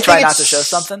maybe they try not to show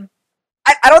something?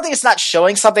 I don't think it's not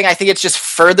showing something. I think it's just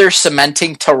further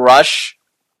cementing to Rush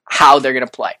how they're going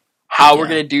to play. How we're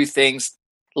going to do things.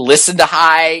 Listen to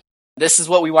High. This is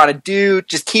what we want to do.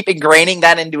 Just keep ingraining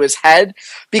that into his head.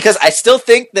 Because I still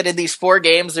think that in these 4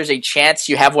 games, there's a chance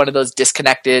you have one of those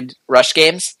disconnected Rush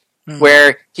games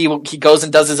where he goes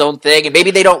and does his own thing. And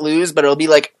maybe they don't lose, but it'll be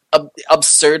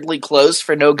absurdly close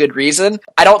for no good reason.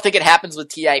 I don't think it happens with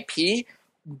TIP,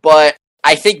 but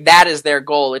I think that is their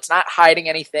goal. It's not hiding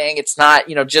anything. It's not,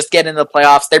 just getting into the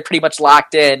playoffs. They're pretty much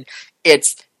locked in.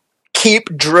 It's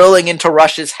keep drilling into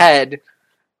Rush's head.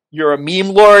 You're a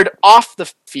meme lord off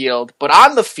the field, but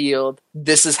on the field,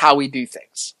 this is how we do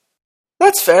things.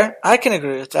 That's fair. I can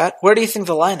agree with that. Where do you think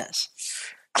the line is?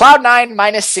 Cloud9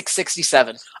 minus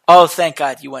 667. Oh, thank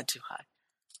God you went too high.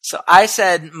 So I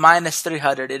said minus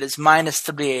 300. It is minus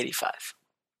 385.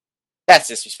 That's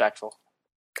disrespectful.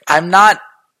 I'm not...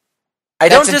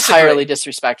 That's entirely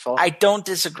disrespectful. I don't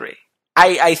disagree.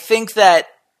 I think that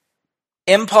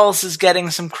Impulse is getting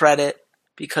some credit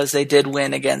because they did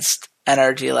win against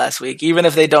NRG last week, even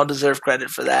if they don't deserve credit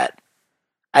for that.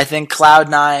 I think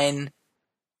Cloud9,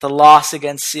 the loss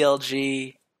against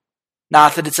CLG,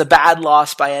 not that it's a bad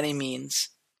loss by any means,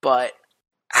 but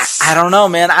I don't know,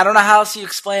 man. I don't know how else you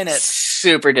explain it.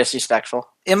 Super disrespectful.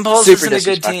 Impulse isn't a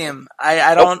good team.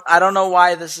 I don't know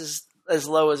why this is as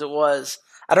low as it was.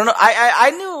 I don't know.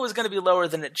 I knew it was going to be lower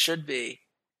than it should be.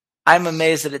 I'm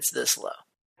amazed that it's this low.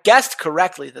 Guessed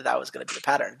correctly that was going to be the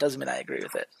pattern. Doesn't mean I agree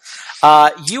with it.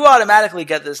 You automatically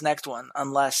get this next one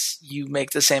unless you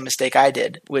make the same mistake I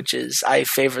did, which is I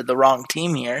favored the wrong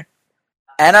team here.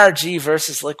 NRG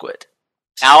versus Liquid.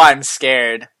 Now I'm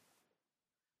scared.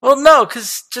 Well, no,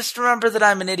 because just remember that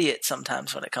I'm an idiot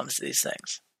sometimes when it comes to these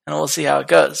things. And we'll see how it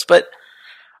goes. But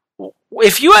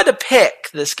if you had to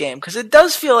pick this game, because it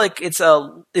does feel like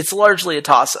it's largely a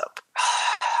toss-up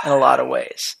in a lot of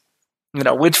ways. You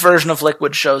know, which version of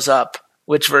Liquid shows up,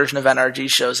 which version of NRG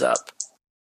shows up.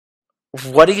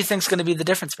 What do you think is going to be the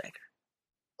difference maker?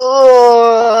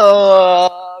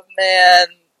 Oh, man.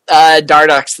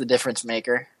 Dardoch's the difference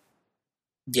maker.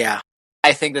 Yeah.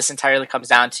 I think this entirely comes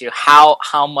down to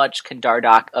how much can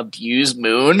Dardoch abuse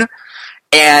Moon,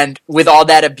 and with all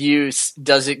that abuse,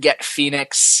 does it get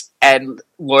Phoenix and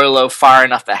Lorlo far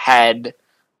enough ahead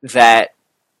that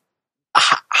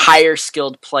higher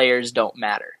skilled players don't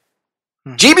matter?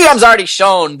 GBM's already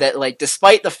shown that, like,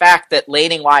 despite the fact that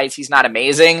laning wise he's not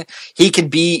amazing, he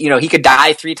could be, he could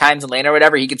die 3 times in lane or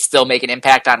whatever, he could still make an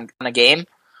impact on a game.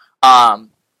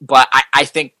 But I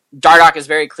think Dardoch is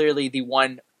very clearly the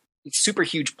one super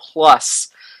huge plus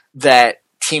that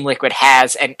Team Liquid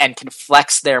has and can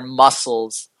flex their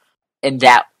muscles in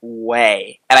that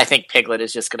way. And I think Piglet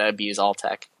is just going to abuse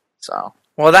Altec. So,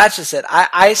 well, that's just it.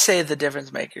 I say the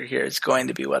difference maker here is going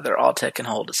to be whether Altec can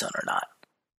hold his own or not.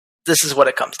 This is what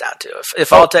it comes down to.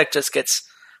 If Altec just gets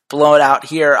blown out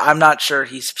here, I'm not sure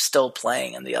he's still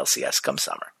playing in the LCS come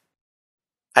summer.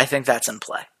 I think that's in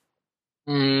play.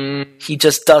 He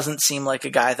just doesn't seem like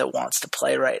a guy that wants to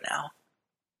play right now.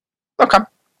 Okay.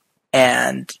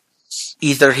 And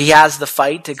either he has the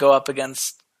fight to go up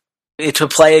against, to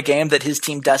play a game that his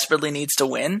team desperately needs to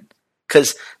win,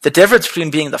 because the difference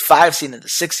between being the 5 seed and the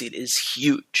 6 seed is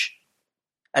huge.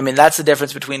 I mean, that's the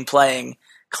difference between playing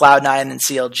Cloud9 and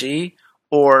CLG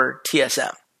or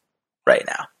TSM right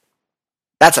now.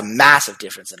 That's a massive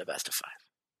difference in a best of 5.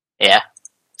 Yeah.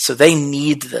 So they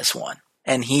need this one,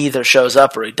 and he either shows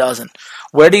up or he doesn't.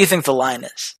 Where do you think the line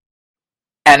is?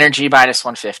 NRG minus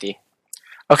 150.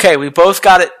 Okay, we both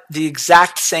got it the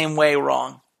exact same way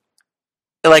wrong.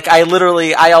 Like,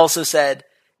 I also said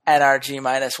NRG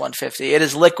minus 150. It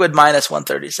is Liquid minus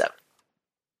 137.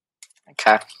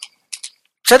 Okay.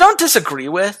 Which I don't disagree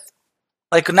with.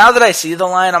 Like, now that I see the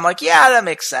line, I'm like, yeah, that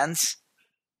makes sense.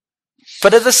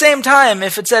 But at the same time,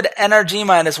 if it said NRG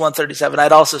minus 137,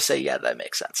 I'd also say, yeah, that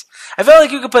makes sense. I feel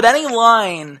like you could put any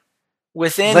line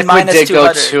within Liquid minus did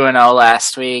 200. go 2-0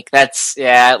 last week. That's,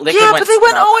 yeah. Liquid but they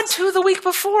went 0-2 the week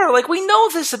before. Like, we know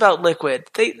this about Liquid.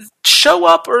 They show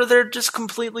up or they're just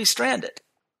completely stranded.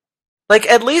 Like,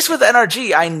 at least with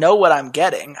NRG, I know what I'm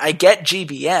getting. I get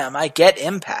GBM. I get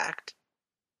Impact.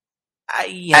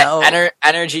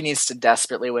 NRG needs to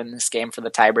desperately win this game for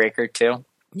the tiebreaker, too.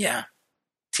 Yeah.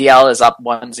 TL is up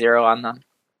 1-0 on them.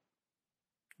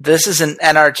 This is an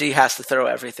NRG has to throw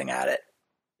everything at it.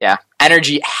 Yeah.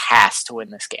 NRG has to win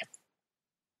this game.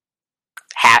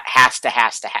 Has to.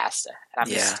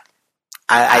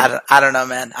 And I don't know,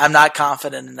 man. I'm not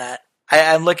confident in that.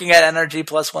 I'm looking at NRG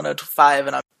plus 105,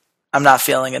 and I'm not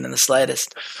feeling it in the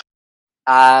slightest.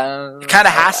 It kind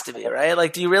of has to be, right?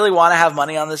 Like, do you really want to have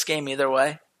money on this game either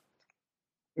way?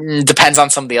 Depends on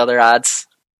some of the other odds.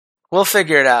 We'll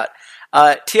figure it out.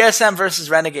 TSM versus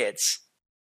Renegades.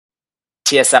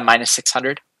 TSM minus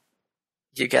 600.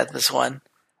 You get this one.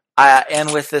 I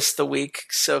end with this the week,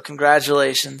 so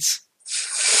congratulations.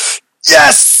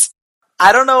 Yes!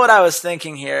 I don't know what I was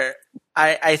thinking here.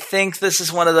 I think this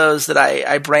is one of those that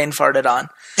I brain farted on.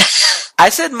 I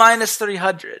said minus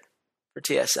 300 for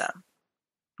TSM,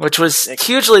 which was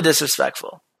hugely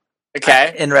disrespectful.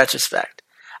 Okay. In retrospect.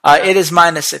 It is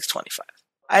minus 625.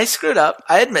 I screwed up.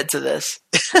 I admit to this.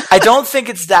 I don't think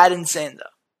it's that insane, though,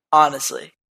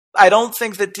 honestly. I don't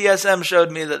think that TSM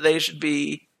showed me that they should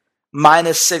be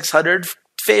minus 600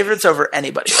 favorites over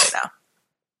anybody right now.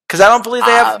 Because I don't believe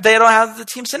they don't have the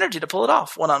team synergy to pull it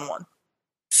off one-on-one.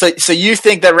 So you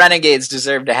think that Renegades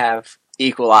deserve to have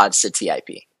equal odds to TIP?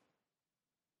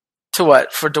 To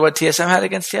what? To what TSM had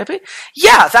against TIP?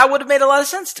 Yeah, that would have made a lot of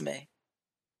sense to me.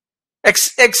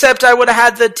 Except I would have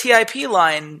had the TIP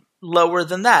line lower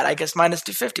than that. I guess minus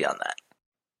 250 on that.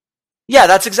 Yeah,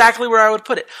 that's exactly where I would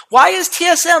put it. Why is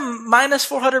TSM minus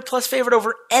 400 plus favorite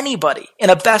over anybody in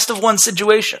a best of one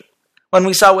situation when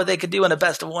we saw what they could do in a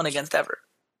best of one against Ever?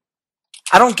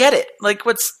 I don't get it. Like,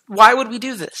 why would we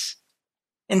do this?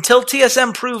 Until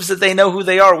TSM proves that they know who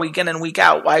they are week in and week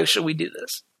out, why should we do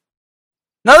this?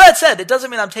 Now that said, it doesn't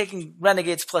mean I'm taking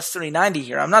Renegades plus 390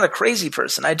 here. I'm not a crazy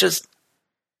person.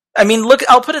 Look,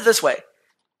 I'll put it this way.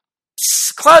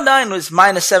 Cloud9 was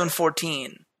minus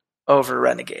 714 over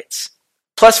Renegades.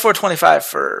 Plus 425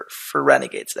 for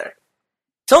Renegades there.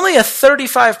 It's only a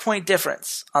 35-point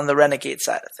difference on the Renegade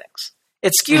side of things.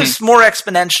 It skews more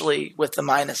exponentially with the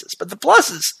minuses. But the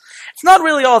pluses, it's not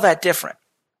really all that different.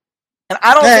 And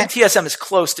I don't think TSM is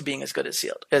close to being as good as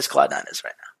Cloud9 is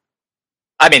right now.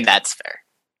 I mean, that's fair.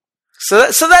 So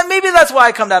that maybe that's why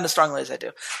I come down as strongly as I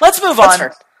do. Let's move on.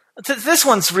 Fair. This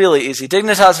one's really easy.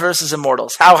 Dignitas versus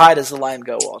Immortals. How high does the line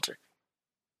go, Walter?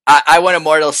 I went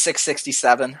Immortals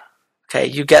 667. Okay,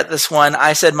 you get this one.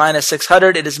 I said minus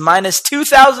 600. It is minus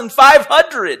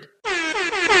 2,500.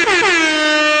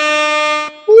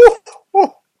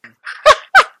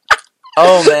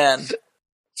 Oh, man.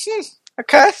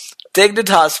 Okay.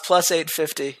 Dignitas plus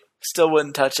 850. Still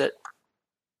wouldn't touch it.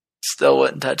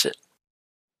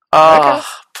 Oh, okay.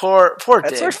 Poor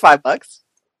Dig. That's worth $5.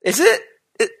 Is it?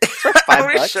 For $5? Are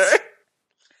we sure?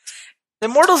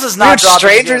 Immortals is not dropping.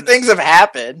 Stranger things have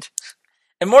happened.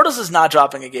 Immortals is not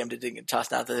dropping a game to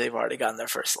Dignitas now that they've already gotten their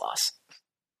first loss.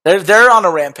 They're on a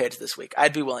rampage this week.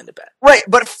 I'd be willing to bet. Right,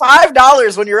 but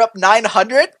 $5 when you're up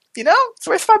 900, it's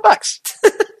worth $5.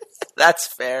 That's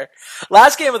fair.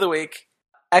 Last game of the week,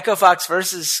 Echo Fox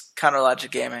versus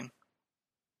Counterlogic Gaming.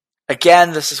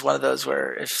 Again, this is one of those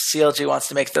where if CLG wants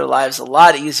to make their lives a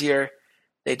lot easier,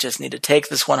 they just need to take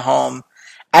this one home.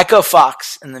 Echo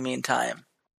Fox, in the meantime.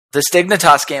 This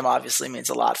Dignitas game obviously means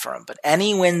a lot for them, but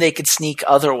any win they could sneak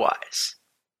otherwise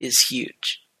is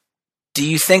huge. Do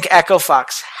you think Echo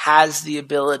Fox has the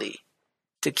ability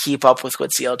to keep up with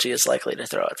what CLG is likely to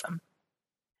throw at them?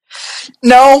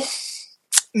 No,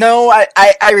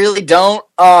 I really don't.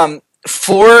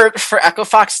 For Echo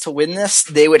Fox to win this,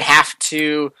 they would have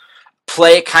to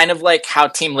play kind of like how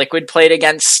Team Liquid played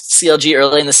against CLG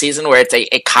early in the season, where it's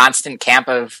a constant camp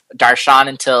of Darshan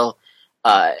until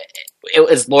it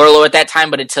was Lorlo at that time,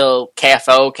 but until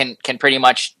KFO can pretty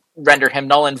much render him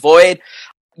null and void.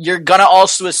 You're gonna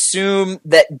also assume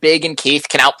that Big and Keith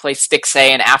can outplay Stixxay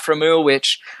and Aphromoo,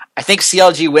 which I think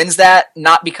CLG wins that,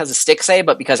 not because of Stixxay,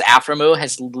 but because Aphromoo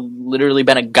has literally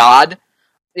been a god.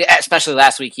 Especially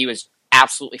last week, he was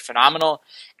absolutely phenomenal.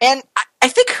 And I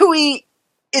think Hui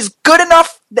is good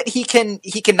enough that he can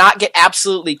not get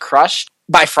absolutely crushed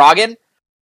by Froggen.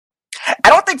 I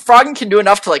don't think Froggen can do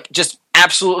enough to just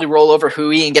absolutely roll over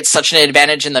Hui and get such an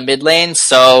advantage in the mid lane.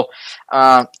 So,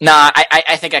 I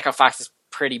think Echo Fox is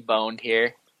pretty boned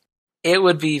here. It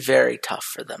would be very tough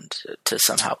for them to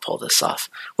somehow pull this off.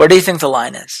 Where do you think the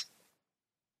line is?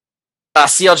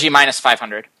 CLG minus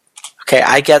 500. Okay,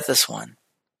 I get this one.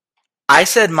 I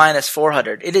said minus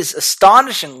 400. It is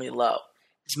astonishingly low.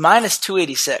 It's minus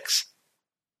 286.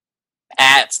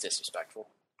 That's disrespectful.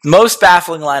 Most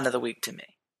baffling line of the week to me.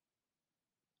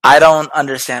 I don't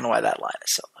understand why that line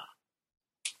is so low.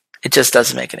 It just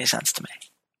doesn't make any sense to me.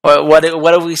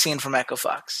 What have we seen from Echo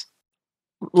Fox?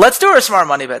 Let's do our smart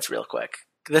money bets real quick.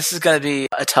 This is going to be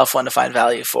a tough one to find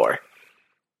value for.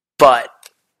 But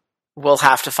we'll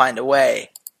have to find a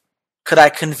way. Could I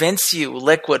convince you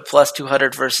Liquid plus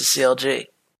 200 versus CLG?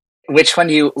 Which one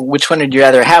would you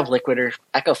rather have, Liquid or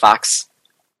Echo Fox?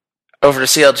 Over to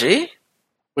CLG?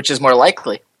 Which is more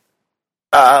likely?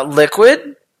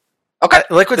 Liquid. Okay.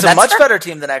 Liquid's a much better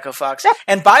team than Echo Fox. Yeah.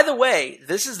 And by the way,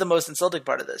 this is the most insulting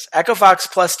part of this. Echo Fox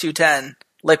plus 210,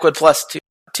 Liquid plus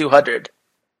 200.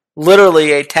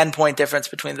 Literally a 10-point difference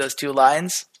between those two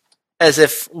lines, as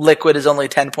if Liquid is only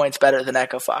 10 points better than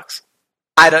Echo Fox.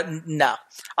 I don't know.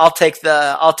 I'll take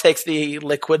the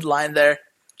Liquid line there.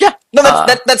 Yeah, no,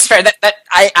 that's fair.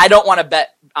 I don't want to bet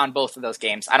on both of those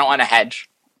games. I don't want to hedge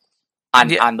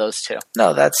on those two.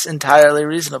 No, that's entirely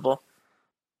reasonable.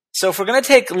 So if we're going to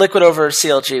take Liquid over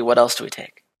CLG, what else do we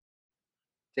take?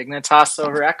 Dignitas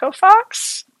over Echo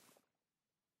Fox?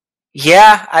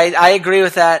 Yeah, I agree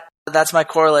with that. That's my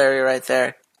corollary right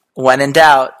there. When in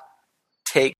doubt,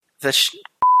 take the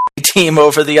team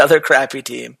over the other crappy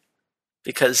team.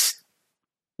 Because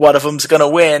one of them's going to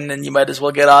win, and you might as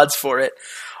well get odds for it.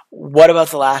 What about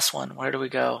the last one? Where do we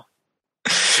go?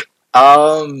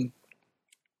 I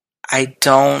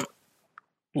don't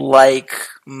like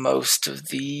most of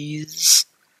these.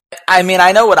 I mean,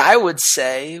 I know what I would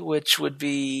say, which would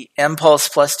be Impulse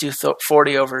plus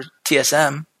 240 over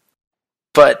TSM.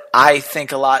 But I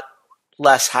think a lot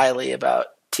less highly about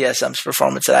TSM's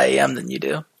performance at IEM than you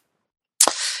do.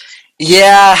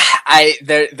 Yeah,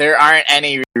 there aren't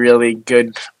any really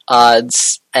good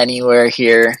odds anywhere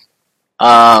here.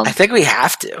 I think we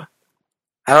have to.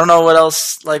 I don't know what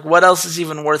else. Like, what else is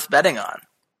even worth betting on?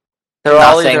 They're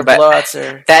all either blowouts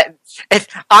or that.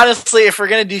 Honestly, if we're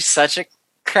gonna do such a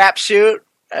crapshoot,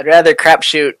 I'd rather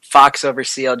crapshoot Fox over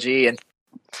CLG. And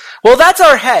well, that's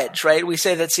our hedge, right? We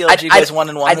say that CLG goes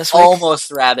 1-1 this week. I'd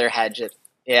almost rather hedge it.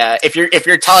 Yeah, if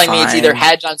you're telling me it's either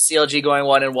hedge on CLG going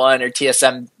 1-1 or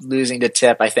TSM losing to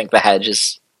Tip, I think the hedge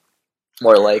is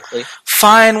more likely.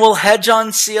 Fine, we'll hedge on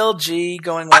CLG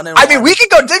going 1-1. I mean, we could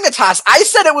go Dignitas. I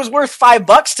said it was worth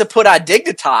 $5 to put on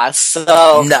Dignitas.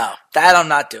 So no, that I'm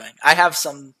not doing. I have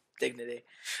some dignity.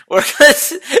 We're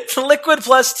Liquid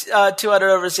plus 200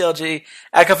 over CLG,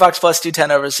 EchoFox plus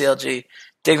 210 over CLG,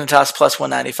 Dignitas plus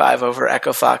 195 over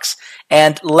EchoFox,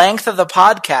 and length of the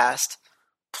podcast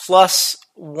plus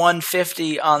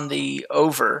 150 on the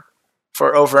over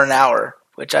for over an hour,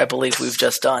 which I believe we've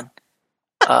just done.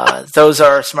 Those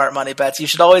are smart money bets. You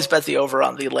should always bet the over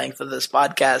on the length of this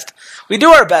podcast. We do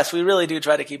our best. We really do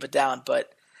try to keep it down.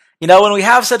 But, when we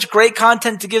have such great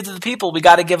content to give to the people, we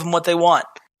got to give them what they want.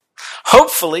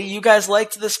 Hopefully, you guys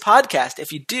liked this podcast.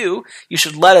 If you do, you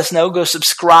should let us know. Go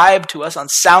subscribe to us on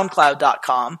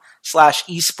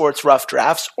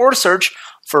soundcloud.com/esportsroughdrafts or search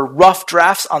for Rough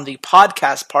Drafts on the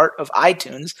podcast part of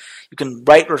iTunes. You can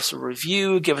write us a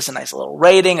review, give us a nice little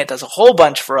rating. It does a whole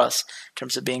bunch for us in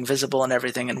terms of being visible and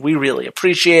everything, and we really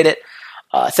appreciate it.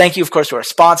 Thank you, of course, to our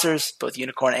sponsors, both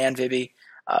Unicorn and Vibi.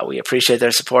 We appreciate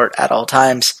their support at all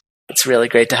times. It's really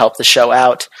great to help the show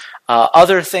out.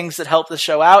 Other things that help the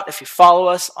show out, if you follow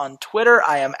us on Twitter,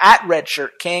 I am at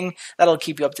RedShirtKing. That'll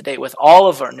keep you up to date with all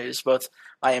of our news, both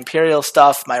my Imperial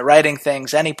stuff, my writing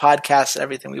things, any podcasts,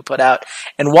 everything we put out.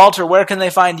 And Walter, where can they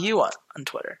find you on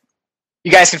Twitter?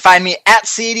 You guys can find me at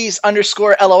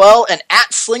CDs_LOL and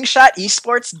at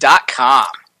SlingshotEsports.com.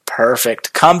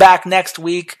 Perfect. Come back next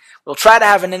week. We'll try to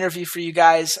have an interview for you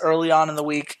guys early on in the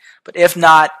week, but if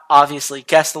not, obviously,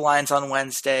 guess the lines on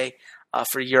Wednesday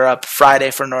for Europe,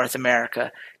 Friday for North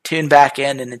America. Tune back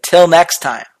in, and until next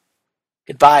time,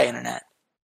 goodbye, Internet.